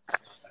 so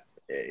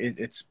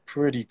it's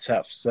pretty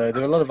tough. So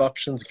there were a lot of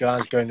options,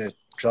 guys going to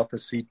drop a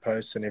seat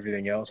post and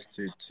everything else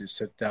to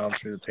sit down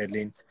through the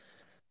pedaling.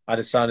 I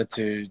decided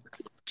to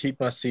keep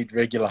my seat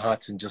regular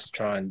height and just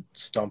try and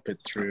stomp it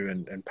through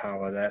and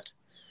power that.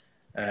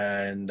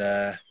 And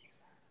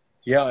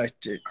yeah,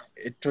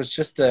 it was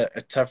just a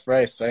tough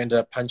race. I ended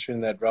up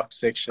puncturing that rock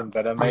section,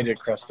 but I made it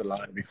across the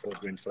line before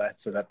it went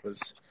flat, so that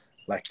was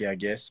lucky, I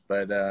guess.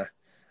 But yeah,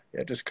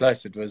 it was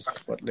close. It was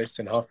less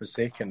than half a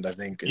second, I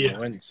think, in the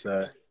win.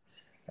 So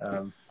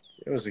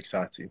it was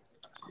exciting.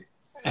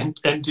 And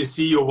to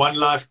see your One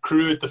Life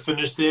crew at the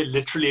finish there,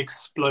 literally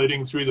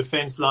exploding through the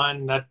fence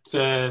line,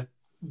 that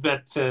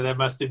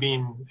must have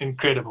been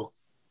incredible.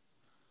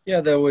 Yeah,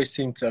 they always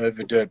seem to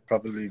overdo it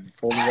probably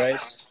before the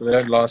race, so they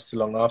don't last too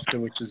long after,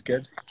 which is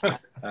good.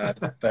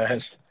 But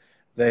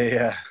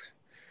they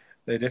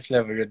definitely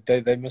have a good.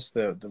 They miss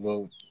the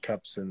World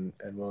Cups and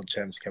World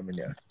Champs coming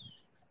here.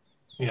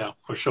 Yeah,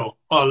 for sure.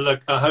 Well,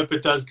 look, I hope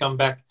it does come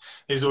back.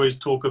 There's always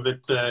talk of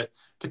it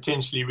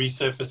potentially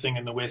resurfacing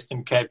in the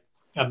Western Cape.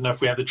 I don't know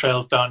if we have the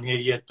trails down here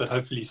yet, but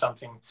hopefully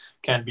something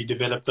can be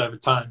developed over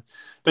time.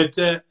 But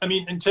I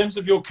mean, in terms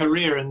of your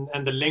career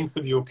and the length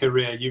of your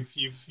career,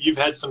 you've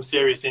had some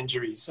serious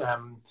injuries.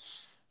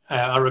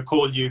 I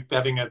recall you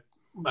having a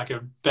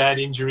bad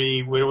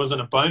injury where it wasn't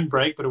a bone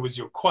break, but it was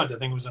your quad. I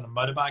think it was on a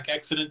motorbike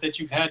accident that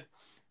you've had.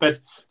 But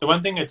the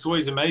one thing that's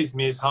always amazed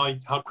me is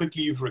how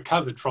quickly you've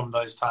recovered from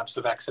those types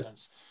of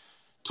accidents.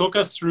 Talk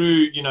us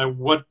through, you know,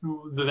 what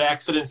the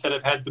accidents that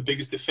have had the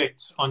biggest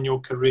effects on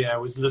your career. I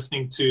was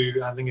listening to,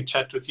 I think, a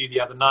chat with you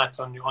the other night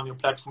on your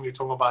platform. You're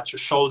talking about your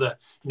shoulder,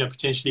 you know,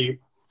 potentially if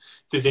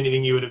there's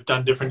anything you would have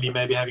done differently,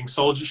 maybe having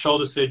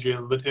shoulder surgery a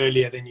little bit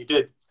earlier than you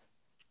did.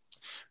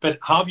 But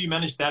how have you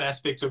managed that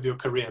aspect of your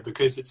career?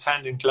 Because it's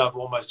hand in glove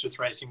almost with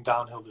racing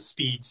downhill. The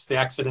speeds, the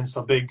accidents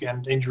are big,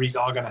 and injuries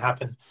are going to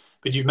happen.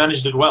 But you've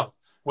managed it well.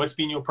 What's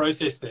been your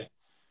process there?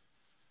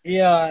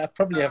 Yeah, I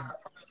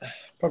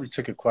probably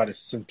took quite a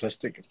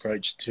simplistic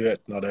approach to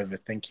it, not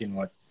overthinking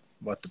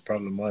what the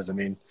problem was. I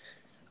mean,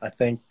 I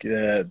think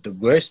the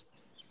worst,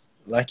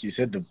 like you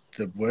said,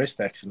 the worst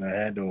accident I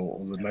had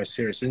or the most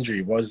serious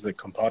injury was the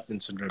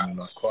compartment syndrome in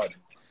my quad.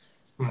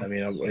 I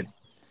mean, I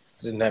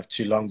didn't have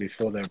too long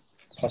before they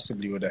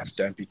possibly would have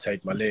to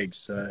amputate my legs.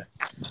 So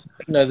I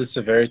didn't know the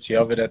severity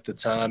of it at the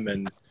time,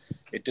 and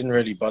it didn't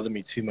really bother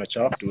me too much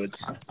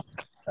afterwards.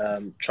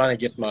 Trying to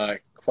get my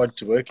quad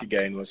to work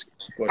again was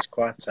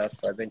quite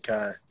tough. I think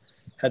I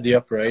had the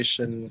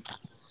operation.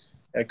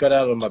 I got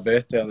out on my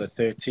birthday on the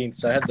 13th,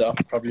 so I had the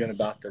op probably on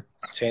about the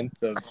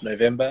 10th of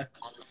November,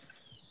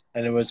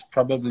 and it was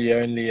probably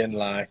only in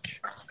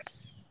like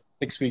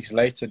 6 weeks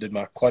later did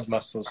my quad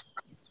muscles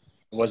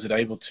wasn't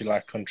able to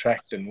like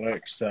contract and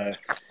work. So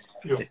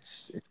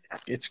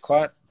it's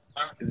quite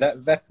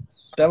that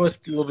was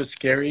a little bit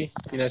scary,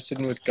 you know,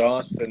 sitting with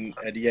Garth and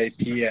at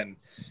EAP and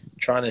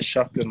trying to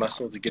shock the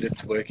muscle to get it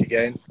to work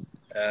again.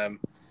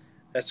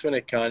 That's when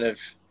it kind of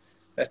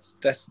that's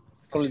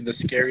probably the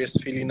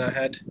scariest feeling I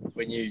had,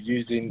 when you're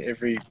using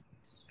every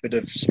bit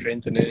of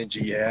strength and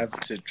energy you have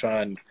to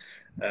try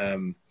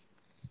and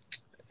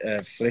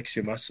flex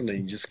your muscle, and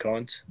you just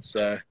can't.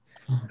 So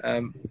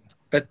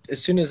but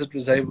as soon as it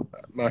was able,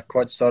 my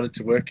quad started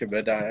to work a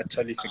bit, I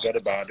totally forgot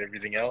about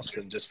everything else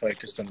and just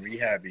focused on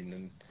rehabbing.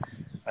 And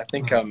I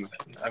think I'm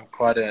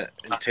quite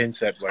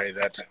intense that way,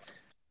 that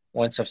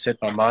once I've set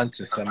my mind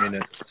to something,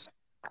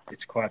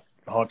 it's quite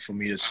hard for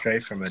me to stray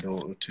from it or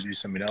to do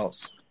something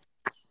else.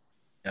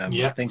 I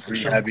think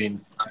rehabbing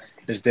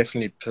has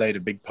definitely played a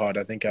big part.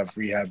 I think I've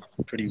rehabbed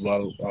pretty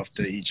well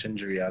after each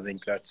injury. I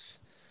think that's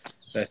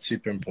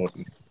super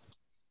important.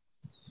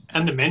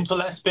 And the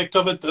mental aspect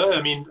of it, though,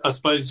 I mean, I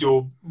suppose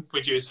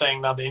what you're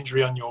saying now, the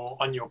injury on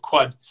your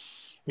quad,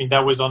 I mean,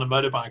 that was on a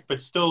motorbike,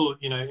 but still,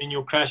 you know, in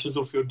your crashes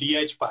off your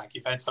DH bike,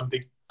 you've had some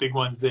big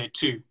ones there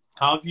too.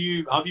 How have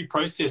you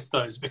processed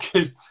those?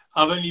 Because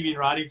I've only been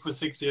riding for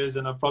 6 years,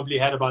 and I've probably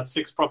had about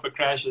 6 proper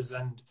crashes,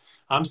 and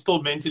I'm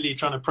still mentally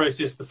trying to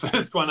process the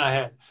first one I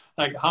had.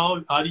 Like, how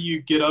do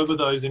you get over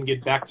those and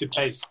get back to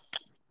pace?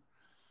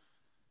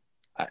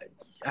 I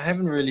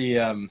haven't really.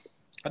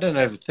 I don't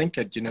overthink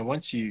it. You know,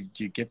 once you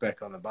get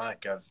back on the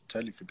bike, I've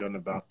totally forgotten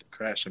about the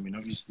crash. I mean,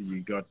 obviously you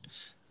got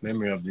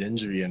memory of the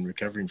injury and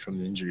recovering from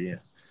the injury. I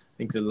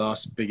think the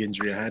last big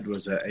injury I had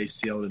was an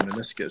ACL and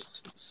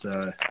meniscus.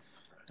 So,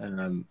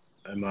 on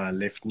my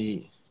left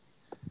knee.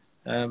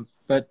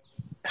 But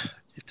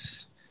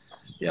it's,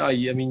 I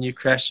mean, you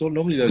crash. So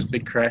normally those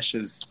big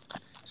crashes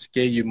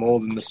scare you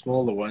more than the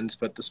smaller ones,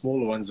 but the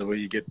smaller ones are where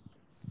you get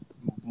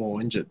more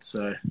injured.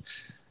 So,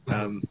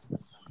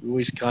 we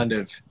always kind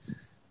of,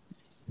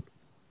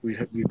 we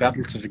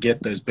battle to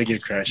forget those bigger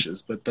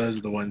crashes, but those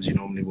are the ones you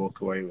normally walk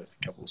away with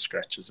a couple of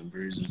scratches and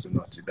bruises and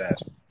not too bad.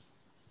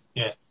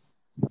 Yeah.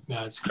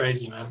 No, it's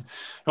crazy, man.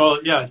 Well,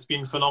 yeah, it's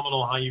been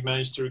phenomenal how you've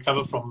managed to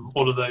recover from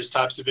all of those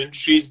types of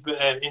injuries,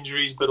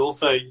 but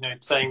also, you know,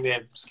 saying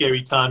they're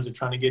scary times and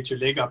trying to get your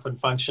leg up and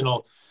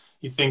functional.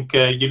 You think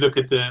you look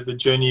at the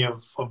journey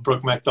of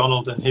Brooke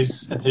McDonald and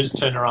his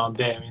turnaround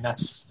there. I mean,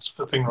 that's a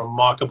flipping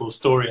remarkable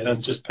story. As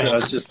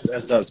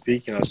I was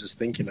speaking, I was just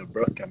thinking of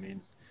Brooke. I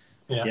mean,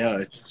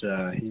 it's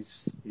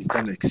he's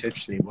done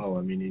exceptionally well.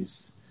 I mean,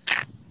 he's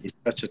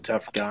such a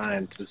tough guy,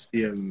 and to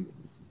see him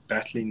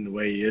battling the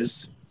way he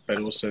is, but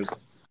also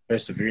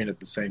persevering at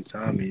the same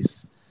time,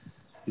 he's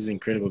an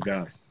incredible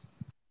guy.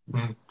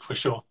 For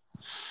sure.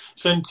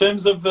 So in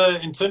terms of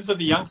the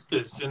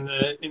youngsters in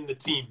the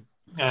team,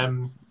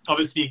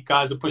 obviously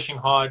guys are pushing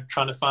hard,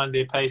 trying to find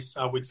their pace,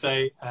 I would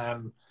say. I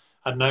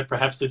don't know,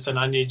 perhaps it's an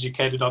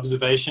uneducated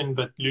observation,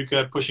 but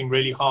Luca pushing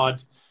really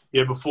hard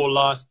year before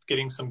last,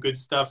 getting some good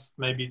stuff.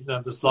 Maybe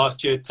this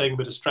last year taking a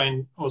bit of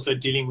strain, also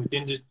dealing with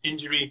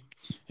injury.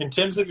 In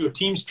terms of your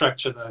team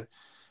structure, though,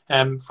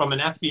 from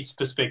an athlete's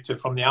perspective,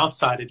 from the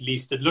outside at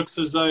least, it looks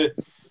as though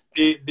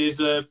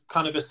there's a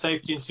kind of a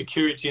safety and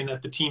security in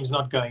that the team's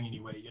not going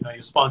anywhere. You know,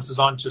 your sponsors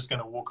aren't just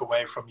going to walk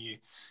away from you,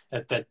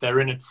 that they're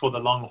in it for the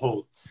long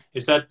haul.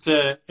 Is that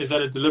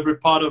a deliberate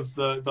part of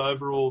the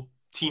overall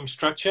team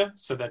structure,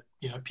 so that,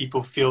 you know,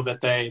 people feel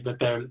that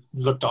they're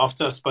looked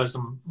after? I suppose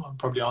I'm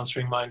probably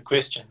answering my own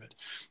question, but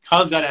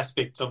how's that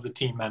aspect of the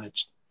team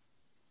managed?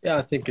 Yeah,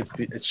 I think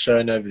it's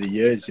shown over the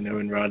years, you know,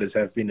 when riders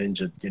have been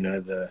injured, you know,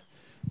 there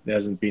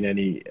hasn't been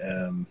any,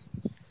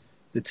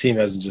 the team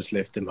hasn't just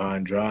left them high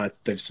and dry.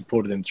 They've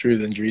supported them through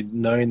the injury,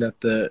 knowing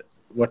that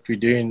what we're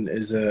doing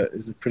is a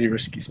pretty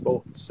risky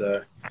sport.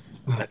 So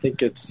I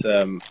think it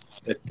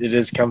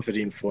is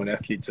comforting for an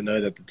athlete to know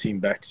that the team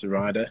backs the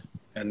rider,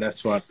 and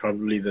that's why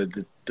probably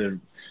the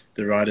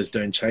riders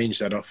don't change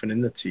that often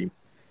in the team.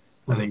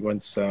 I think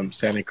once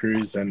Santa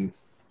Cruz and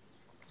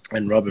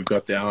Rob have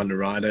got their eye on the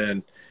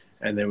rider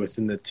and they're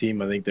within the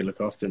team, I think they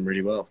look after them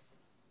really well.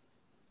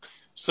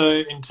 So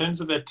in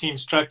terms of that team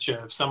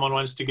structure, if someone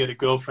wants to get a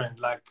girlfriend,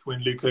 like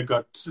when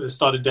Luca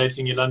started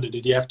dating Yolanda,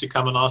 did he have to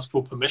come and ask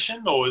for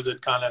permission, or is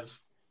it kind of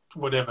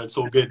whatever, it's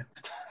all good?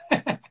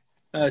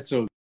 It's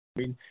all good. I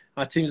mean,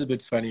 our team's a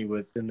bit funny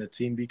within the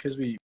team because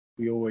we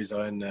always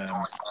own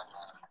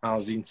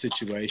housing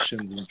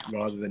situations, and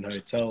rather than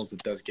hotels,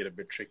 it does get a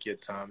bit tricky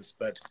at times.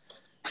 But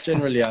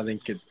generally, I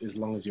think as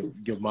long as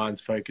your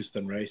mind's focused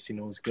on racing,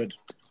 all's good.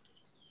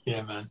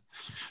 Yeah, man.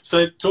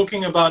 So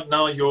talking about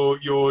now your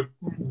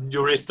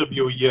rest of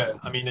your year,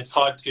 I mean, it's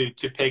hard to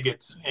peg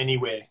it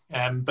anywhere.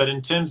 But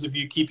in terms of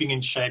you keeping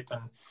in shape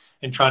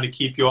and trying to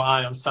keep your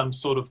eye on some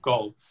sort of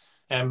goal,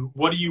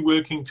 what are you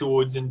working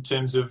towards in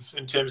terms of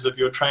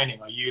your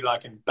training? Are you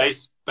like in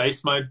base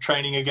mode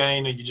training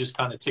again? Are you just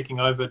kind of ticking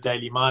over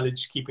daily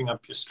mileage, keeping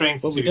up your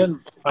strength? Well,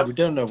 we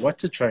don't know what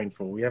to train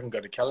for. We haven't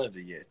got a calendar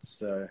yet,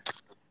 so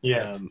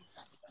yeah.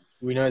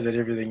 We know that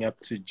everything up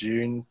to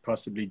June,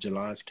 possibly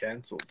July, is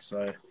cancelled.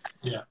 So,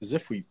 yeah, as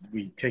if we're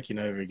kicking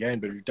over again.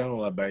 But we've done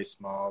all our base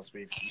miles.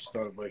 We've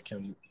started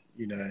working.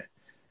 We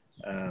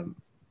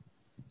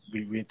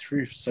went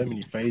through so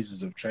many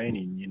phases of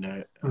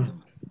training.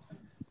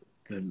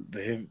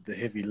 The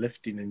heavy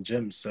lifting in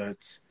gyms. So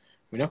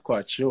we're not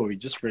quite sure. We're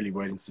just really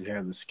waiting to see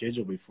how the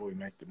schedule before we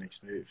make the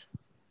next move.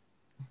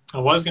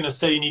 I was going to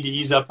say you need to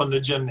ease up on the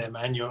gym there,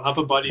 man. Your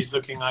upper body's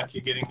looking like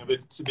you're getting a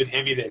bit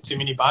heavy there. Too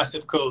many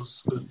bicep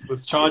curls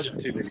with charging.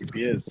 Too many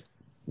beers.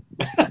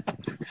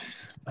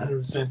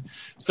 100%.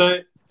 So,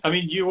 I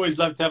mean, you always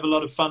love to have a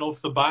lot of fun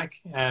off the bike,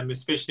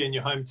 especially in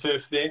your home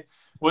turf there.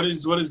 What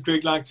does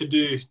Greg like to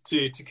do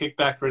to kick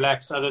back,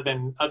 relax, other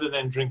than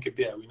drink a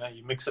beer? We know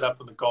you mix it up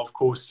on the golf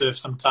course, surf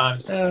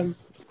sometimes.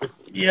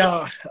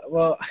 Yeah,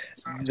 well,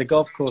 the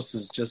golf course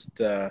is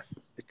just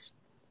it's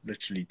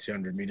literally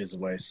 200 meters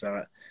away,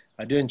 so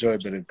I do enjoy a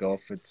bit of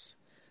golf. It's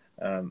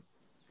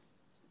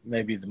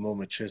maybe the more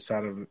mature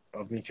side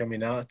of me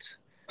coming out.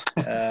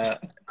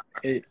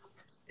 It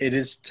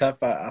is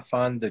tough. I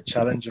find the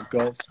challenge of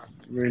golf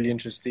really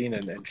interesting,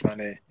 and trying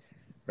to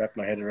wrap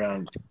my head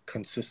around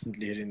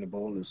consistently hitting the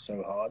ball is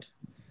so hard.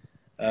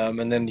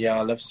 And then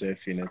I love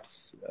surfing.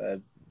 It's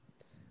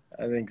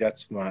I think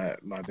that's my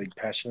big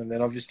passion, and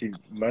then obviously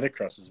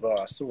motocross as well.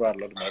 I still ride a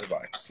lot of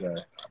motorbikes. So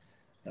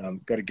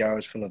got a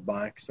garage full of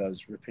bikes. I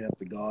was ripping up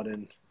the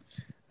garden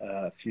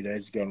a few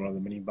days ago on one of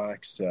the mini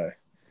bikes. So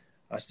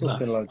I still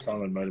spend a lot of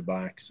time on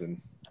motorbikes,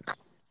 and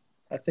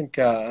I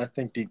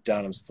think deep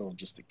down I'm still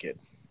just a kid.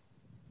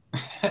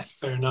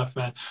 Fair enough,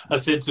 man. I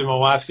said to my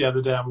wife the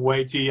other day, I'm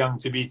way too young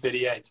to be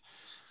 38.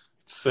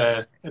 It's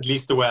at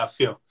least the way I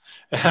feel.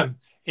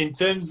 In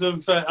terms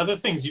of other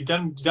things, you've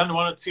done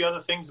one or two other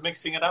things,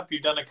 mixing it up.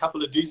 You've done a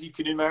couple of doozy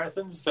canoe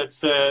marathons.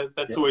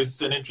 That's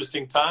always an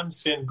interesting time.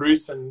 Sven,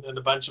 Bruce, and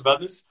a bunch of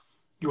others.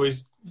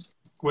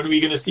 When are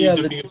we going to see you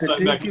dipping the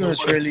doozy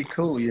was really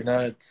cool. It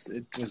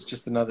was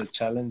just another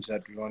challenge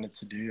that we wanted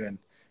to do, and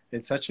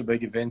it's such a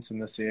big event in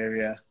this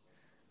area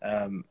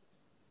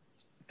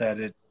that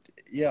it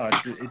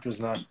was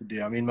nice to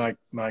do. I mean,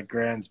 my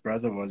grand's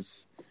brother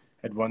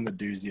had won the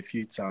doozy a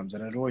few times,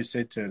 and I'd always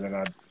said to her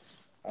that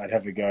I'd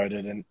have a go at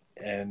it,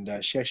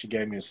 and she actually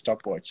gave me a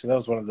stopwatch. So that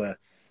was one of the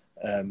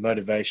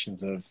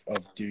motivations of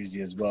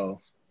doozy as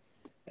well.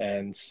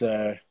 And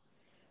so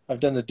I've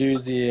done the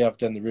doozy, I've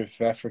done the Roof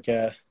of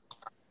Africa.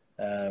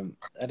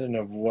 I don't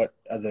know what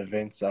other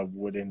events I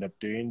would end up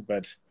doing,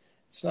 but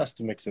it's nice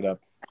to mix it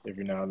up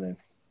every now and then.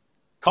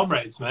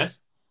 Comrades, mate.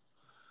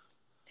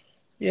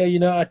 Yeah,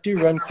 I do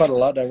run quite a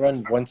lot. I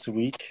run once a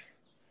week,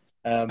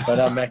 but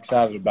I max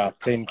out at about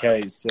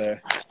 10Ks, so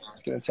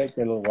it's going to take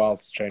me a little while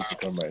to train for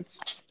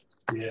Comrades.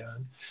 Yeah.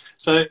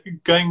 So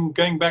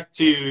going back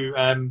to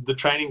the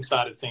training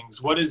side of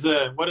things, what is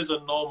a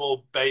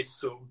normal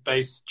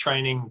base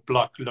training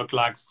block look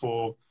like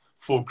for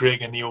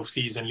Greg in the off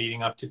season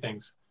leading up to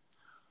things?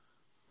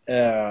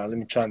 Let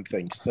me try and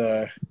think.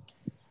 So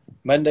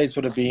Mondays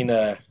would have been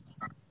I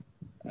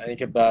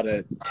think about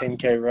a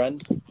 10K run,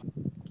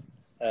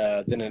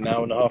 then an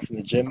hour and a half in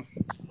the gym.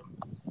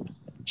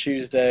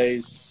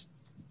 Tuesdays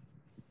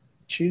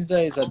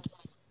I'd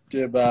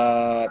do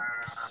about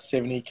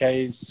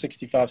 70Ks,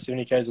 65,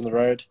 70Ks on the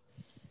road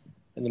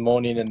in the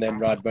morning, and then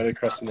ride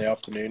motocross in the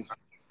afternoon.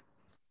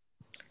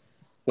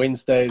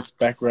 Wednesdays,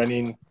 back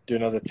running, do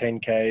another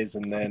 10Ks,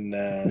 and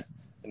then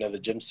another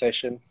gym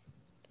session.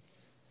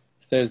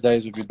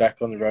 Thursdays would be back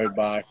on the road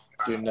bike,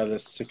 do another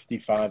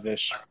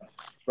 65-ish,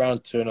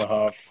 around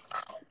 2.5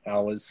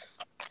 hours.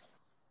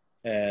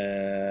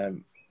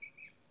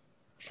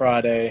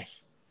 Friday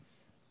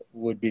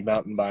would be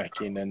mountain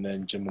biking, and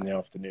then gym in the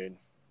afternoon.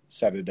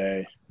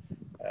 Saturday,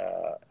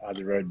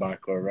 either road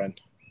bike or a run,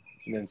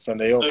 and then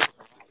Sunday off.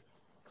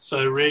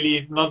 So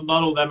really, not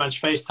all that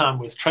much FaceTime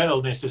with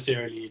trail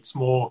necessarily. It's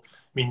more.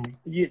 I mean,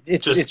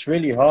 it's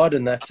really hard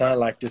in that time,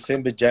 like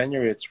December,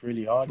 January. It's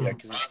really hard,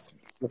 because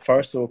the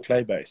forests are all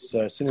clay based.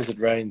 So as soon as it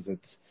rains,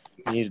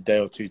 you need a day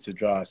or two to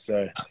dry.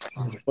 So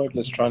it's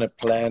pointless trying to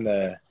plan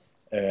a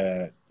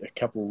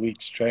couple of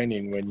weeks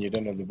training when you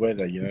don't know the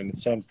weather, and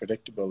it's so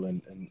unpredictable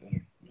in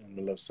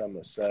the middle of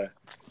summer. So,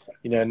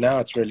 now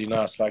it's really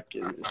nice. Like,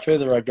 the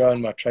further I go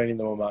in my training,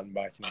 the more mountain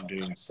biking I'm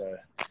doing. So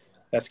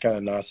that's kind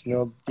of nice.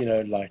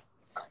 And, like,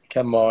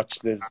 come March,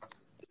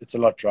 it's a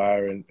lot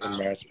drier in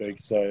Maritzburg.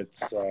 So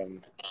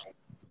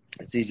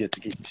it's easier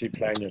to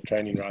plan your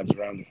training rides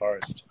around the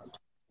forest.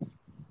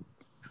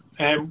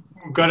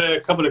 We've got a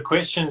couple of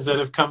questions that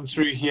have come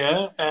through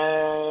here.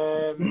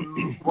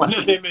 One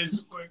of them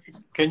is,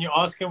 can you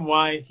ask him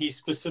why he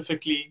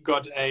specifically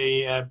got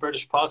a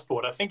British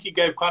passport? I think you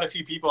gave quite a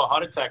few people a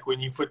heart attack when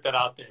you put that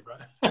out there, bro.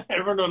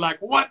 Everyone was like,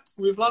 what?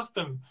 We've lost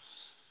him.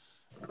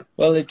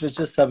 Well, it was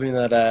just something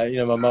that,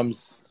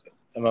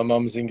 my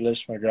mum's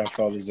English, my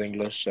grandfather's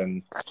English,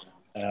 and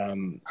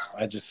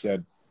I just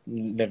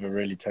never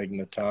really taken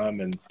the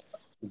time, and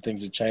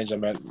things had changed.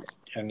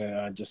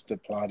 I just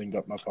applied and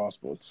got my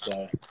passport.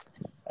 So,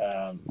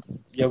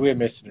 we were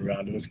messing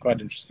around. It was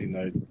quite interesting,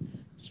 though,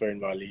 swearing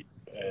my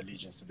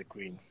allegiance to the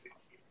Queen.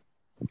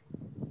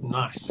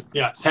 Nice.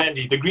 Yeah, it's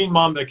handy. The Green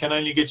Mamba can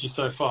only get you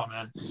so far,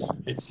 man.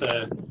 It's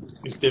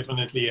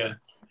definitely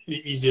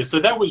easier. So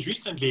that was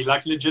recently,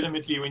 like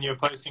legitimately, when you were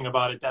posting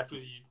about it, that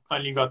you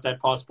only got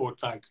that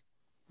passport like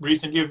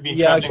recently. You've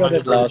been I got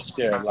it last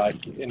year,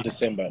 like in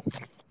December.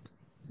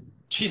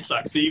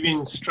 Jeez, so you've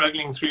been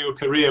struggling through your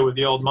career with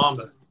the old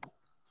Mamba.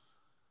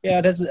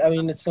 Yeah,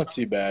 it's not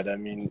too bad.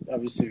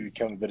 Obviously we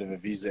become a bit of a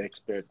visa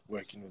expert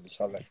working with the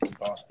South African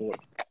passport.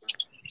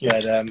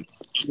 Yeah.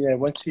 But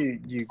once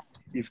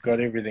you've got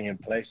everything in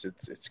place,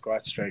 it's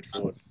quite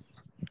straightforward.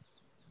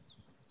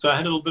 So I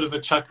had a little bit of a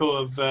chuckle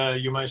of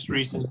your most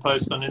recent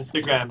post on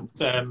Instagram,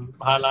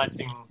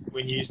 highlighting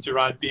when you used to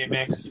ride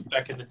BMX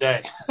back in the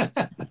day.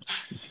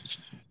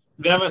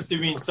 That must have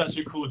been such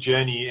a cool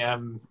journey,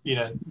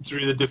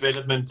 through the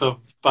development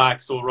of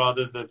bikes, or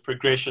rather the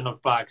progression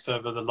of bikes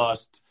over the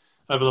last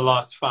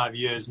 5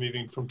 years,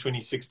 moving from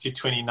 26 to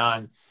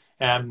 29,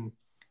 and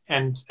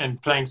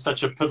playing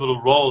such a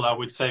pivotal role, I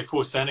would say,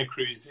 for Santa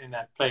Cruz in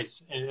that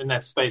place, in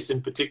that space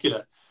in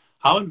particular.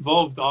 How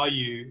involved are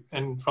you,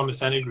 and from a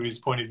Santa Cruz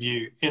point of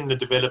view, in the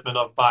development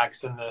of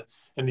bikes and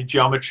the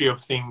geometry of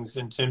things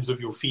in terms of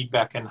your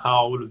feedback and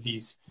how all of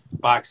these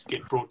bikes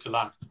get brought to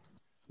life?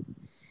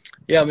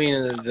 Yeah,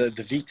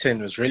 the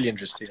V10 was really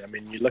interesting.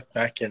 You look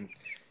back and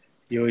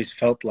you always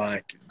felt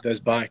like those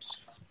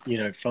bikes,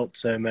 felt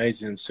so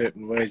amazing in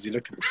certain ways. You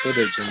look at the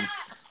footage and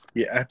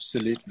you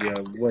absolutely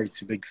are way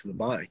too big for the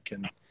bike.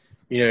 And,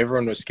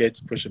 everyone was scared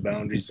to push the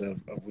boundaries of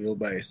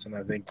wheelbase. And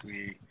I think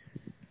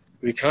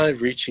we're kind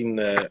of reaching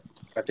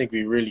I think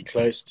we're really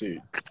close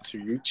to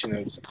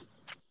reaching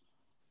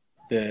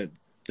the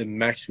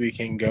max we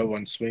can go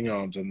on swing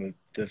arms and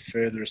the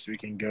furthest we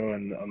can go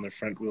on the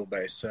front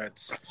wheelbase. So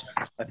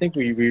I think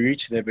we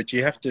reach there, but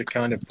you have to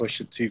kind of push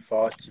it too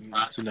far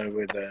to know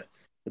where the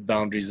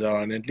boundaries are.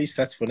 And at least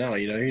that's for now.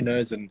 Who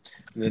knows in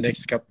the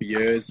next couple of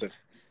years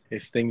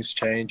if things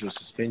change or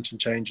suspension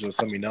changes or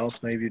something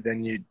else, maybe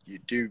then you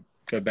do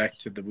go back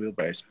to the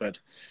wheelbase. But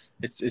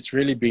it's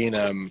really been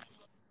an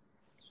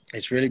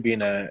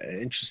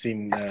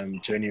interesting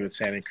journey with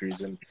Santa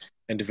Cruz and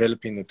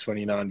developing the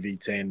 29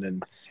 V10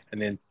 and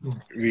then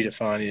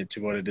redefining it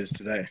to what it is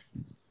today.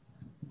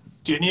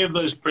 Do any of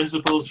those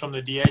principles from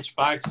the DH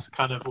bikes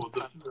kind of, or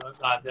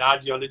the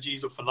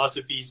ideologies or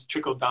philosophies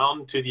trickle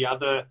down to the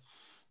other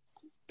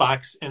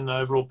bikes in the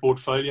overall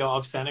portfolio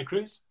of Santa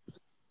Cruz?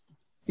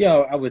 Yeah,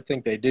 I would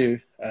think they do.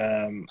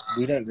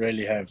 We don't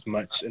really have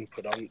much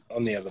input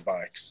on the other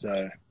bikes.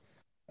 So,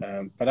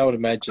 but I would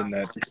imagine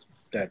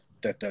that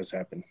does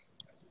happen.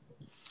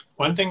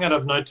 One thing that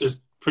I've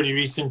noticed pretty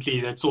recently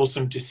that's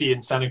awesome to see,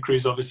 in Santa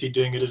Cruz obviously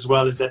doing it as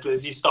well, is that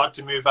as you start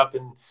to move up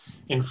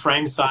in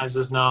frame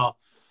sizes now,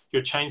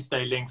 your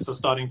chainstay lengths are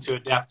starting to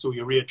adapt, or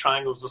your rear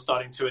triangles are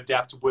starting to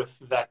adapt with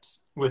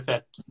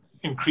that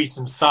increase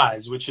in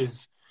size, which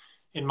is,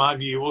 in my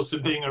view, also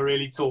being a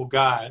really tall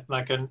guy,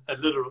 like a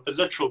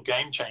literal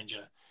game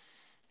changer.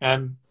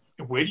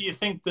 Where do you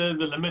think the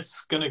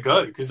limit's going to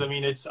go? Because,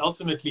 it's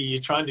ultimately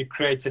you're trying to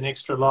create an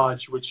extra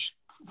large which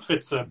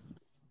fits a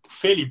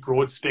fairly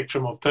broad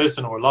spectrum of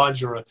person, or a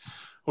large or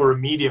a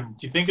medium.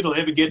 Do you think it'll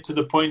ever get to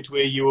the point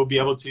where you will be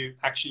able to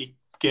actually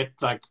get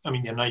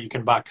you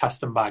can buy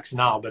custom bikes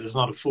now, but it's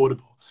not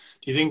affordable.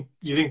 Do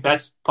you think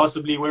that's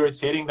possibly where it's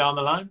heading down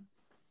the line?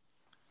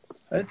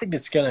 I don't think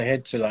it's going to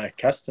head to like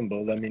custom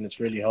build.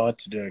 It's really hard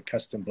to do a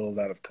custom build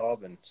out of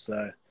carbon.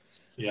 So,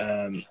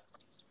 yeah.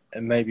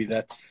 And maybe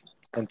that's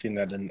something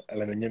that an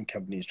aluminium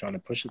company is trying to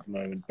push at the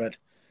moment. But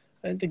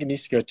I don't think it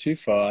needs to go too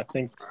far. I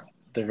think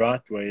the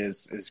right way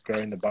is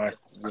growing the bike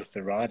with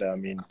the rider.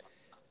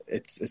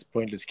 It's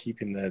pointless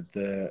keeping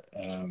the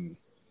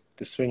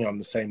swing arm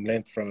the same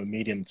length from a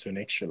medium to an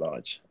extra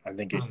large. I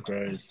think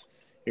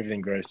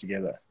everything grows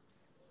together.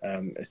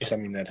 It's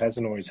something that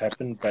hasn't always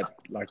happened, but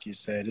like you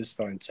said, it is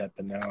starting to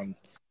happen now. And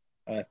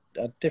I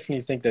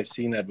definitely think they've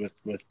seen that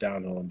with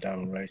downhill and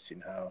downhill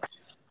racing, how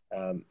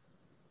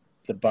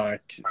the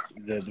bike,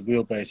 the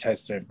wheelbase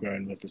has to have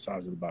grown with the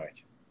size of the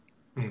bike.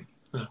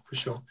 No, for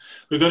sure.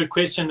 We've got a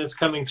question that's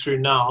coming through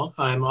now.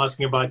 I'm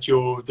asking about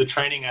the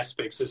training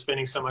aspects. So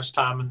spending so much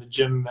time in the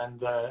gym and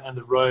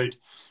the road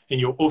in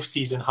your off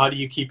season, how do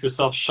you keep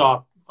yourself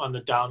sharp on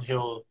the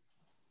downhill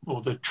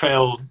or the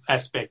trail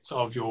aspects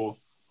of your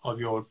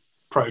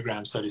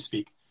program, so to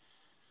speak?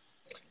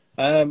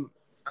 I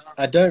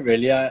don't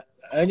really. I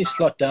only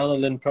slot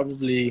downhill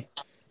probably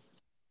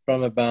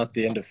from about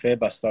the end of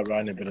Feb. I start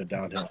riding a bit of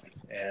downhill,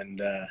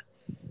 and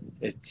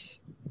it's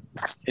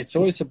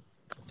always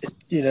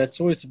it's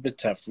always a bit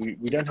tough.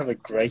 We don't have a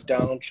great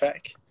downhill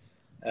track,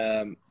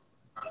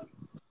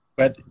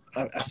 but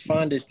I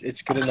find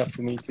it's good enough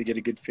for me to get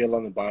a good feel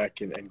on the bike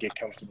and get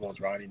comfortable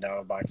with riding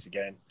downhill bikes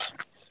again.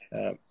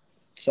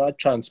 So I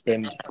try and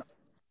spend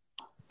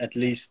at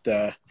least,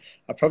 I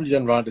probably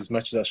don't ride as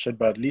much as I should,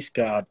 but at least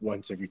go out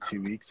once every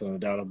 2 weeks on a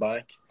downhill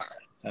bike.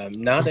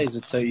 Nowadays,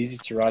 it's so easy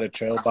to ride a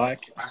trail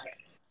bike.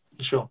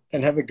 Sure.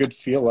 And have a good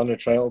feel on a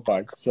trail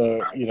bike.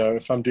 So,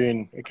 if I'm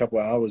doing a couple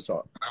of hours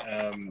out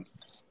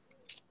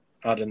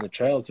in the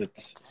trails,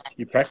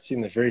 you're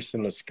practicing a very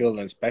similar skill,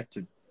 and it's back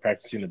to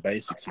practicing the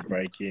basics of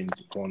braking,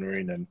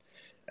 cornering,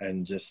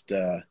 and just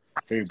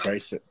very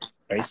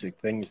basic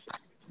things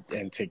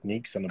and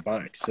techniques on the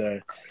bike. So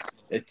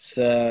it's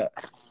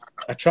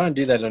I try and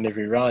do that on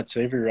every ride.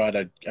 So every ride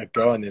I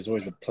go on, there's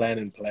always a plan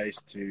in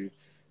place to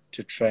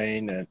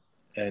train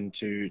and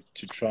to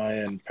try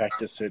and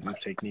practice certain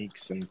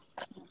techniques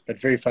but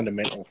very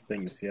fundamental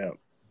things. Yeah.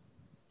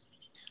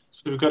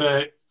 So we've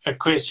got a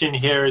question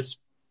here. It's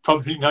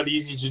probably not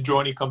easy to draw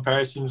any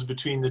comparisons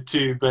between the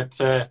two, but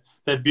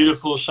that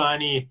beautiful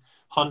shiny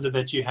Honda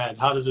that you had,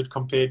 how does it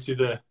compare to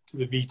the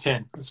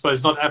V10? I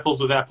suppose not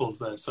apples with apples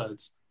though. So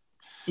it's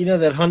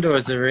that Honda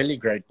was a really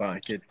great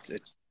bike.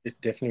 It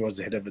definitely was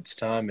ahead of its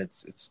time.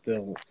 It's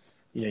still,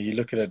 you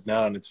look at it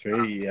now and it's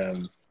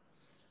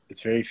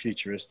very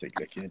futuristic.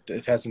 Like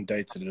it hasn't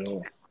dated at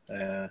all.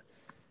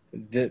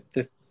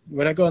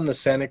 When I go on the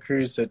Santa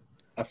Cruz,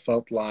 I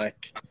felt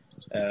like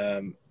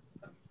the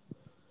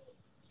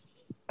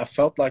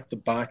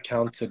bike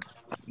counted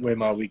where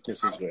my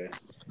weaknesses were.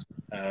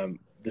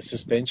 The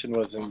suspension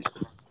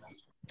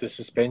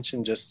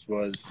just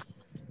was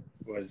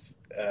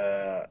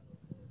a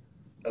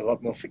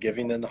lot more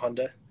forgiving than the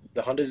Honda.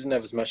 The Honda didn't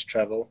have as much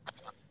travel,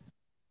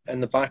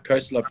 and the bike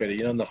coasted a lot better.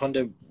 In the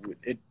Honda,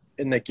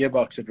 in the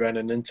gearbox, it ran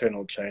an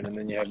internal chain, and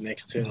then you had an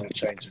external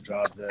chain to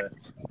drive the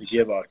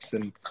gearbox,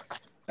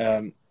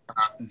 and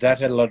that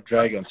had a lot of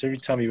drag on. So every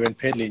time you went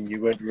pedaling, you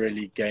weren't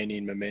really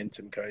gaining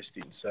momentum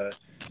coasting. So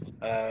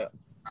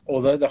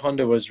although the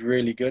Honda was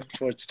really good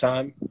for its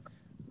time,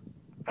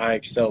 I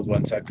excelled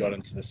once I got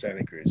into the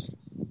Santa Cruz.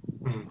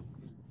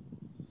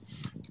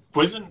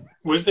 Was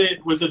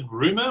it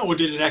rumor, or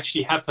did it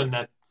actually happen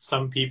that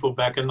some people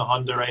back in the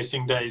Honda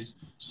racing days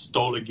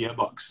stole a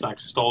gearbox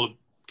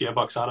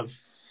out of?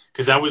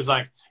 Because that was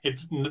like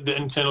the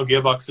internal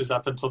gearboxes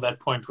up until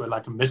that point were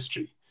like a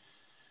mystery.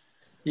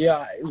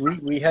 Yeah,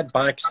 we had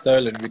bikes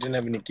stolen. We didn't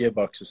have any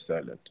gearboxes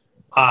stolen.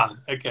 Ah,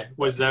 okay.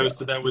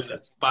 That was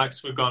it.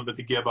 Bikes were gone, but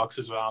the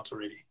gearboxes were out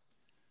already.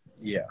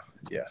 Yeah.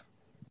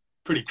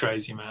 Pretty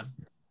crazy, man.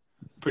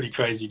 Pretty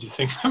crazy to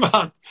think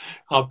about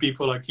how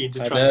people are keen to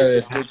try. I know,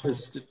 it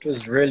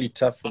was really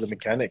tough for the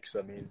mechanics.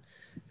 I mean,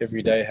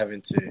 every day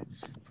having to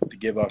put the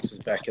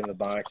gearboxes back in the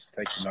bikes,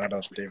 take the night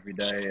off it every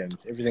day, and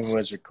everything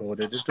was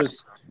recorded. It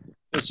was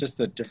just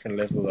a different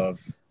level of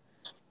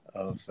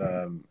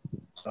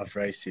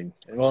racing.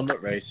 Well,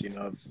 not racing,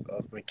 of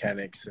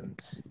mechanics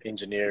and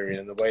engineering,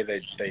 and the way they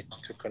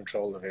took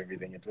control of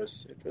everything. It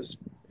was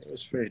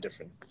very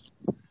different.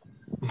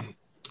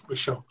 For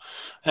sure.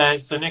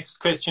 So next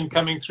question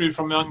coming through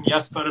from young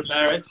Jasper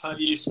Barrett. How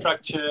do you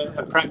structure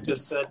a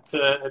practice at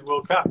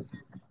World Cup?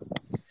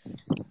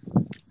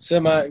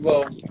 So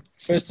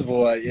first of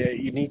all,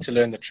 you need to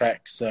learn the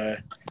track. So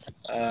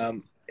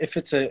if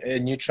it's a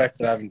new track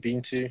that I haven't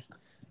been to,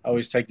 I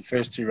always take the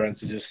first 2 runs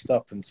to just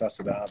stop and suss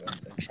it out and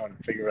try and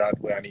figure out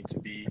where I need to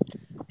be,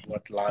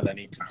 what line I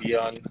need to be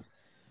on.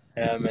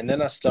 And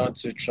then I start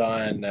to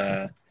try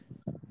and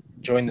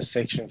join the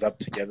sections up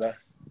together.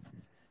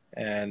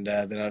 And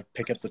then I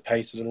pick up the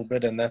pace a little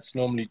bit, and that's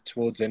normally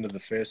towards the end of the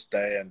first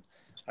day. And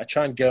I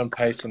try and go on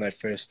pace on that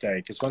first day,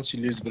 because once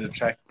you lose a bit of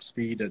track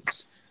speed,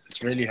 it's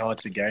really hard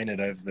to gain it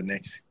over the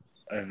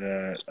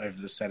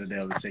Saturday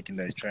or the second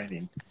day's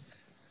training.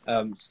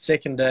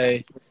 Second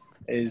day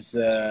is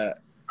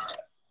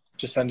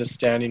just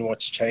understanding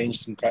what's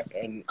changed in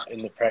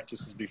the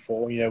practices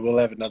before. We'll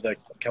have another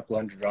couple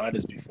hundred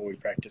riders before we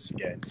practice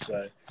again.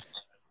 So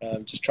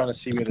just trying to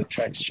see where the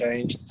track's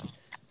changed.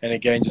 And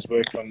again, just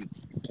work on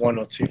 1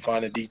 or 2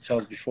 finer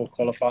details before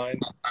qualifying.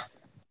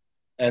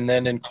 And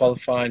then in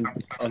qualifying,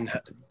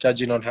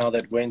 judging on how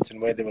that went and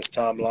where there was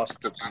time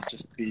lost, it would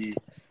just be,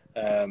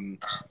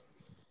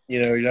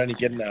 you'd only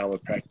get an hour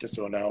practice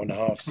or an hour and a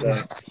half.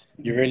 So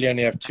you really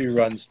only have 2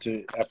 runs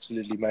to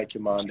absolutely make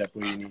your mind up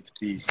where you need to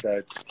be. So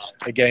it's,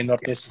 again,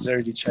 not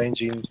necessarily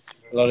changing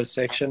a lot of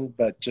section,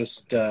 but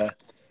just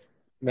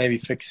maybe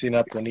fixing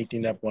up or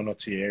neatening up 1 or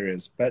 2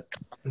 areas. But,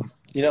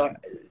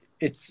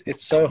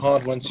 it's so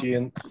hard once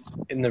you're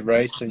in the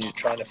race and you're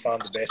trying to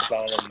find the best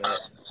line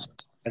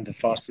and the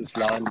fastest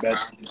line. But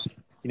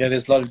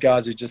there's a lot of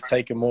guys who just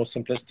take a more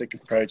simplistic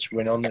approach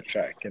when on the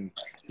track, and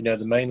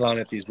the main line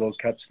at these World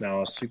Cups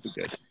now are super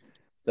good.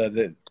 So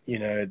that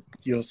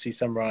you'll see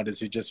some riders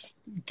who just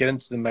get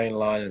into the main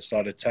line and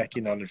start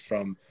attacking on it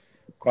from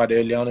quite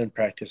early on in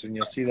practice, and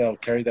you'll see they'll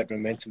carry that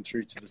momentum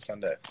through to the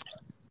Sunday.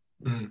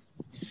 Mm.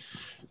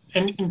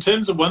 And in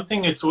terms of one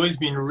thing that's always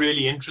been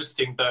really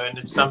interesting, though, and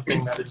it's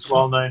something that is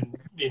well known,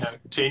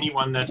 to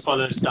anyone that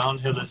follows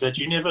downhill, is that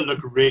you never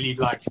look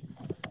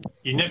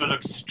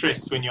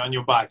stressed when you're on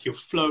your bike. Your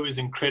flow is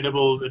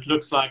incredible. It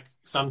looks like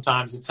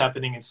sometimes it's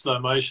happening in slow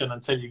motion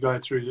until you go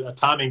through a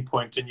timing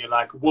point and you're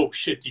like, whoa,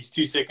 shit, he's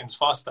 2 seconds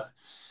faster.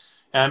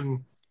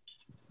 And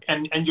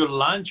your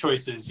line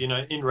choices,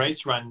 in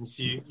race runs,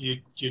 you're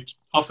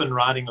often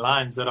riding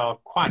lines that are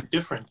quite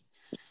different.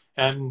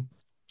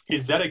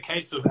 Is that a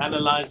case of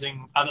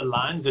analyzing other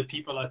lines that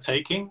people are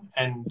taking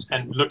and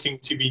looking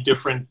to be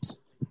different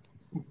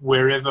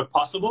wherever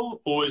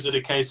possible? Or is it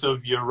a case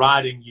of you're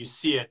riding, you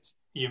see it,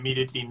 you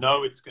immediately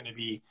know it's going to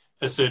be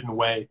a certain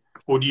way?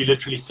 Or do you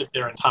literally sit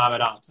there and time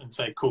it out and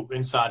say, cool,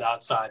 inside,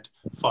 outside,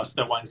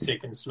 faster, 1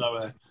 second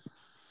slower?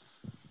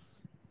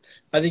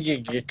 I think you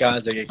get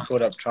guys that get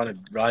caught up trying to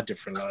ride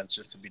different lines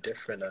just to be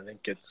different. I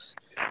think it's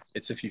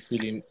if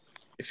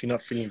you're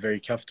not feeling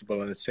very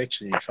comfortable in a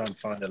section, you try and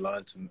find a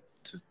line to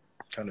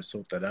kind of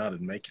sort that out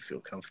and make you feel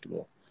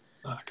comfortable.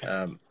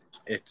 Okay.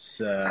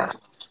 It's not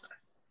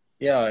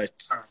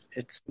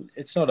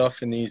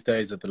often these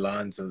days that the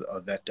lines are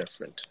that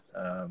different.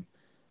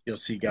 You'll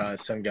see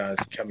some guys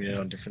coming in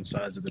on different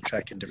sides of the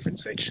track in different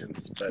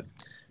sections, but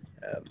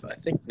I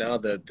think now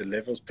the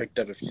level's picked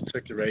up. If you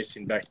took the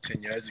racing back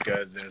 10 years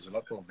ago, there's a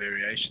lot more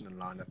variation in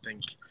line. I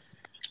think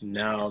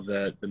now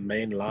the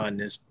main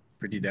line is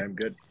pretty damn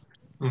good.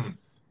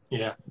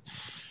 Yeah.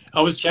 I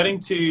was chatting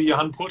to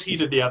Johan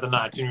Portlieder the other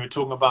night, and we were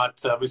talking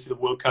about obviously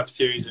the World Cup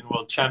Series and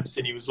World Champs,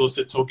 and he was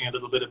also talking a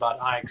little bit about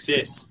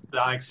IXS, the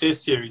IXS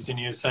Series, and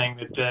he was saying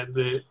that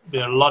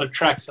there are a lot of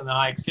tracks in the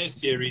IXS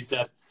Series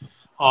that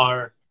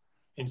are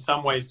in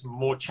some ways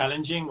more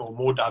challenging or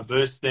more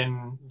diverse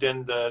than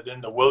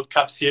the World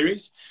Cup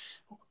Series.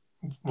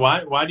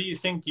 Why do you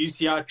think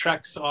UCI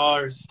tracks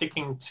are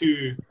sticking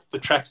to the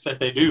tracks that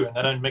they do and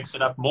they don't mix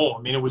it up more?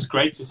 I mean, it was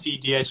great to see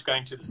DH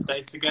going to the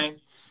States again.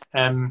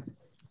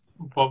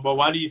 But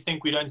why do you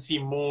think we don't see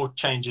more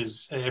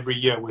changes every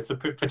year with the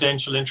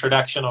potential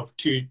introduction of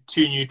two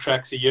new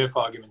tracks a year,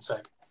 for argument's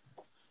sake?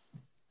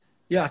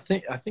 Yeah, I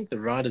think the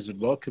riders would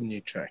welcome new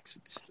tracks.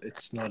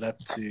 It's not up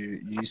to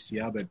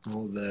UCI, but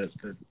more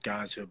the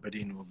guys who are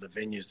bidding or the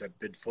venues that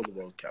bid for the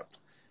World Cup.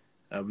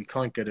 We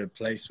can't go to a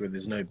place where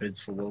there's no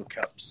bids for World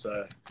Cups,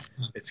 so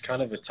it's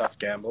kind of a tough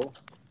gamble.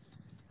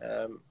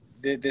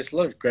 There's a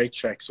lot of great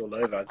tracks all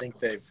over. I think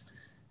the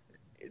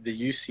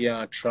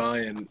UCI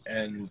try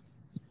and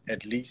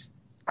at least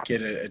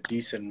get a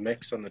decent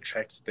mix on the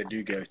tracks that they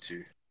do go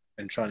to,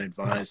 and try and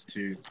advise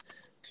to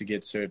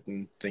get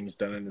certain things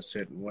done in a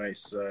certain way.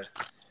 So,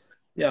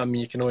 yeah, I mean,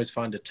 you can always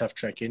find a tough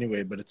track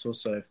anywhere, but it's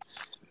also,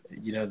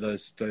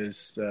 those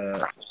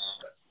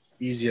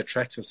easier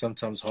tracks are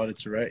sometimes harder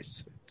to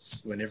race.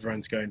 It's when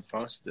everyone's going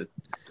fast, it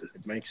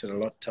makes it a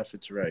lot tougher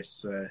to race.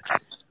 So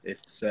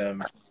it's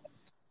just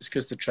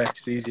because the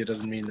track's easier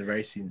doesn't mean the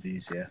racing's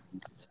easier.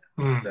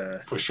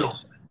 For sure.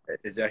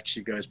 It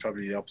actually goes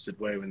probably the opposite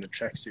way. When the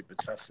track's super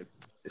tough, it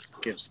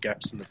gives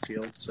gaps in the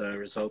field, so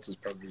result is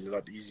probably a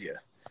lot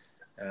easier.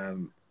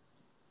 And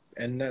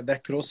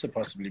that could also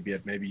possibly be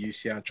it. Maybe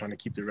UCI trying to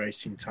keep the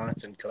racing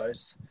tight and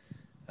close.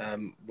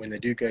 When they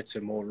do go to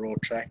a more raw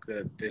track,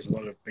 there's a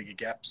lot of bigger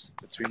gaps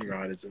between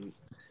riders, and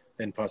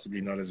then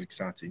possibly not as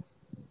exciting.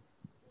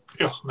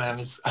 Oh man,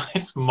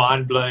 it's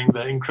mind blowing,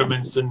 the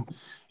increments in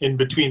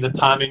between, the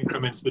time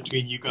increments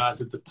between you guys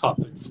at the top.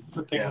 It's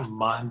flipping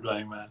mind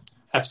blowing, man.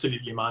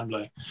 Absolutely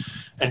mind-blowing.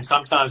 And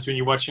sometimes when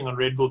you're watching on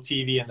Red Bull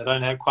TV and they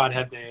don't quite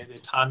have their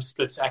time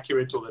splits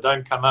accurate, or they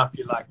don't come up,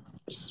 you're like,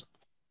 just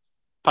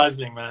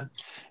puzzling, man.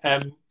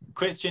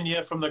 Question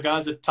here from the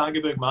guys at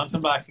Tygerberg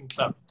Mountain Biking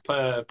Club.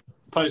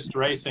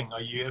 Post-racing, are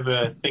you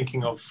ever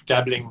thinking of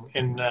dabbling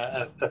in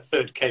a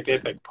third Cape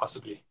Epic,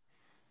 possibly?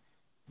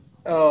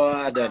 Oh,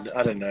 I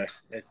don't know.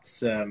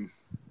 It's I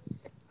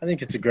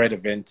think it's a great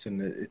event,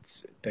 and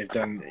they've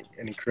done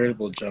an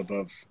incredible job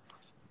of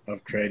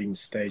creating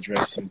stage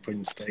racing,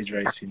 putting stage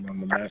racing on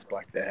the map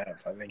like they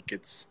have. I think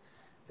it's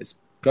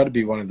got to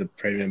be one of the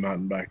premier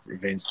mountain bike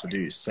events to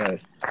do. So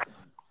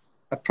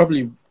I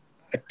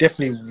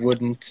definitely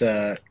wouldn't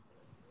say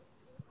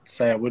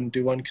I wouldn't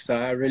do one, because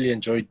I really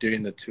enjoyed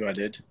doing the two I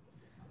did.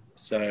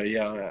 So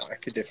yeah, I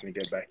could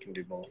definitely go back and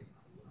do more.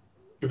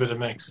 Give it a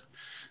mix.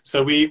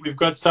 So we've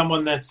got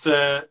someone that's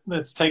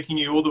taking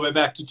you all the way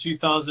back to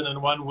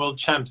 2001 World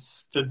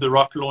Champs. Did the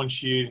rock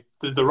you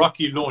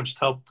launched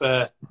help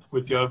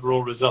with your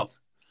overall result?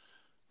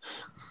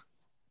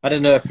 I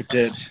don't know if it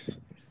did.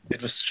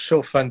 It was a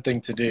sure fun thing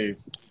to do.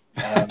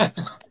 I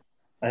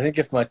think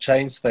if my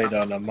chain stayed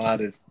on, I might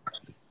have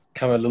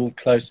come a little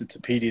closer to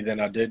Petey than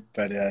I did,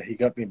 but he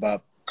got me by,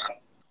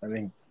 I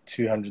think,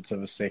 200ths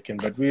of a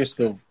second. But we were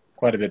still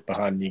quite a bit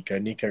behind Nico.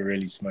 Nico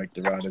really smoked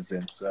the riders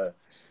then, so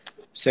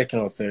second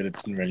or third, it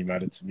didn't really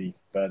matter to me.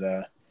 But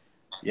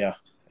that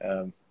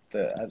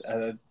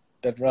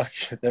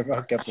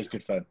rock up was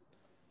good fun.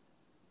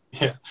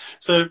 Yeah.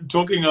 So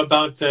talking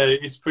about,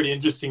 it's pretty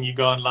interesting. You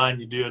go online,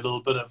 you do a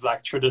little bit of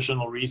like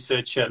traditional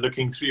research,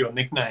 looking through your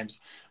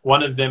nicknames.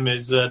 One of them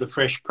is the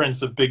Fresh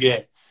Prince of Big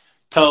Air.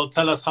 Tell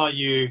us how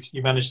you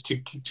managed to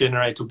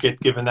generate or get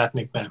given that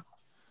nickname.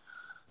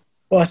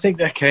 Well, I think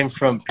that came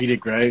from Peter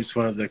Graves,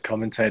 one of the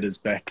commentators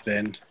back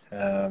then.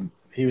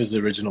 He was the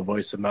original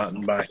voice of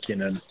mountain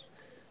biking, and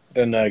I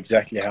don't know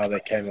exactly how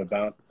that came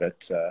about,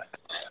 but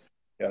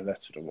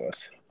that's what it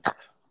was.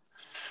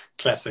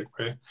 Classic,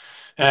 bro.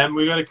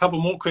 We've got a couple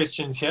more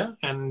questions here,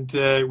 and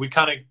we're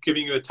kind of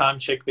giving you a time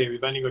check there.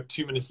 We've only got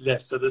 2 minutes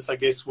left, so this, I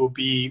guess, will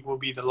be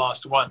the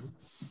last one.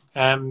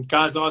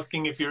 Guys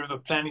asking if you're ever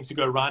planning to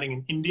go riding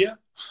in India.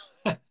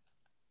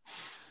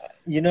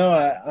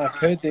 I've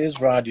heard there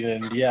is riding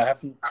in India.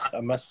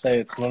 I must say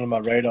it's not on my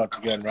radar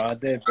to go and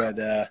ride there,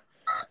 but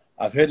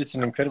I've heard it's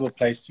an incredible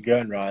place to go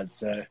and ride.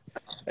 So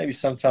maybe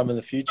sometime in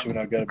the future when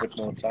I've got a bit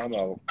more time,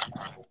 I'll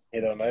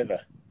head on over.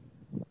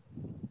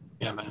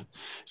 Yeah, man.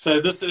 So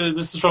this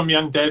is from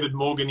young David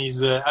Morgan.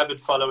 He's an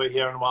avid follower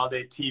here on Wild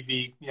Air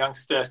TV,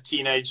 youngster,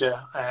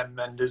 teenager.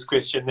 And his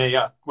question there,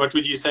 yeah, what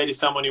would you say to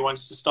someone who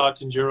wants to start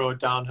enduro or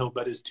downhill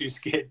but is too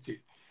scared to?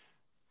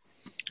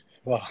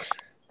 Well,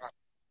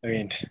 I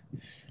mean,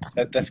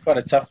 that's quite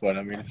a tough one.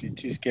 I mean, if you're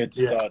too scared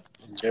to start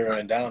enduro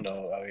and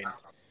downhill, I mean,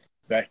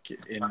 back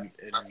in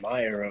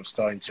my era of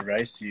starting to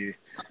race, you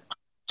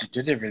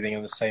did everything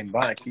on the same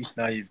bike. At least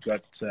now you've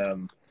got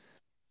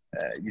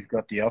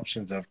the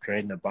options of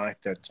creating a bike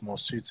that's more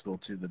suitable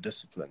to the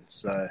discipline.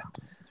 So,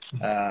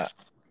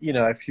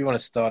 if you want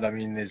to start, I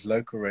mean, there's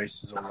local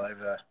races all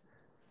over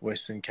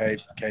Western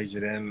Cape,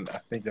 KZN. I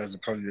think those are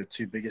probably the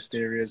two biggest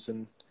areas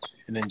in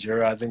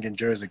enduro. I think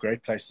enduro is a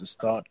great place to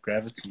start.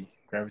 Gravity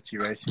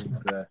racing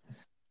is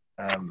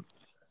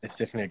it's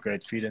definitely a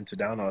great feed into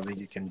downhill. I think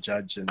you can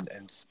judge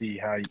and see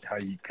how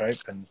you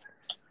cope and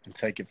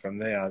take it from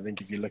there. I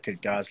think if you look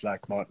at guys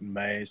like Martin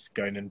Mays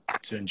going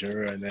into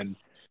enduro and then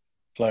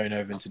flowing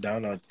over into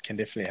downhill, it can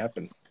definitely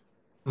happen.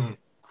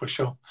 For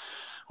sure.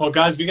 Well,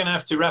 guys, we're going to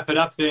have to wrap it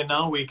up there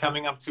now. We're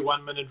coming up to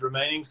 1 minute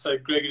remaining. So,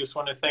 Greg, I just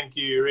want to thank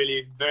you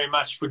really very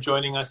much for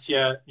joining us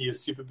here. You're a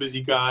super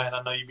busy guy, and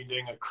I know you've been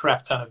doing a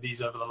crap ton of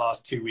these over the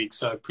last 2 weeks.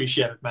 So,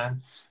 appreciate it,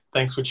 man.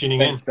 Thanks for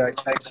tuning in.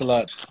 Thanks a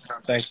lot.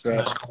 Thanks,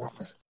 bro.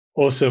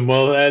 Awesome.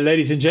 Well,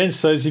 ladies and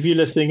gents, those of you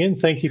listening in,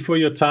 thank you for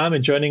your time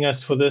and joining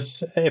us for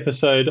this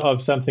episode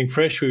of Something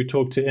Fresh, where we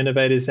talk to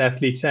innovators,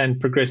 athletes, and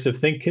progressive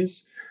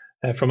thinkers.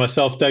 From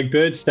myself, Doug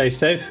Bird, stay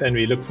safe, and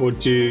we look forward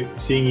to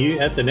seeing you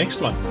at the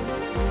next one.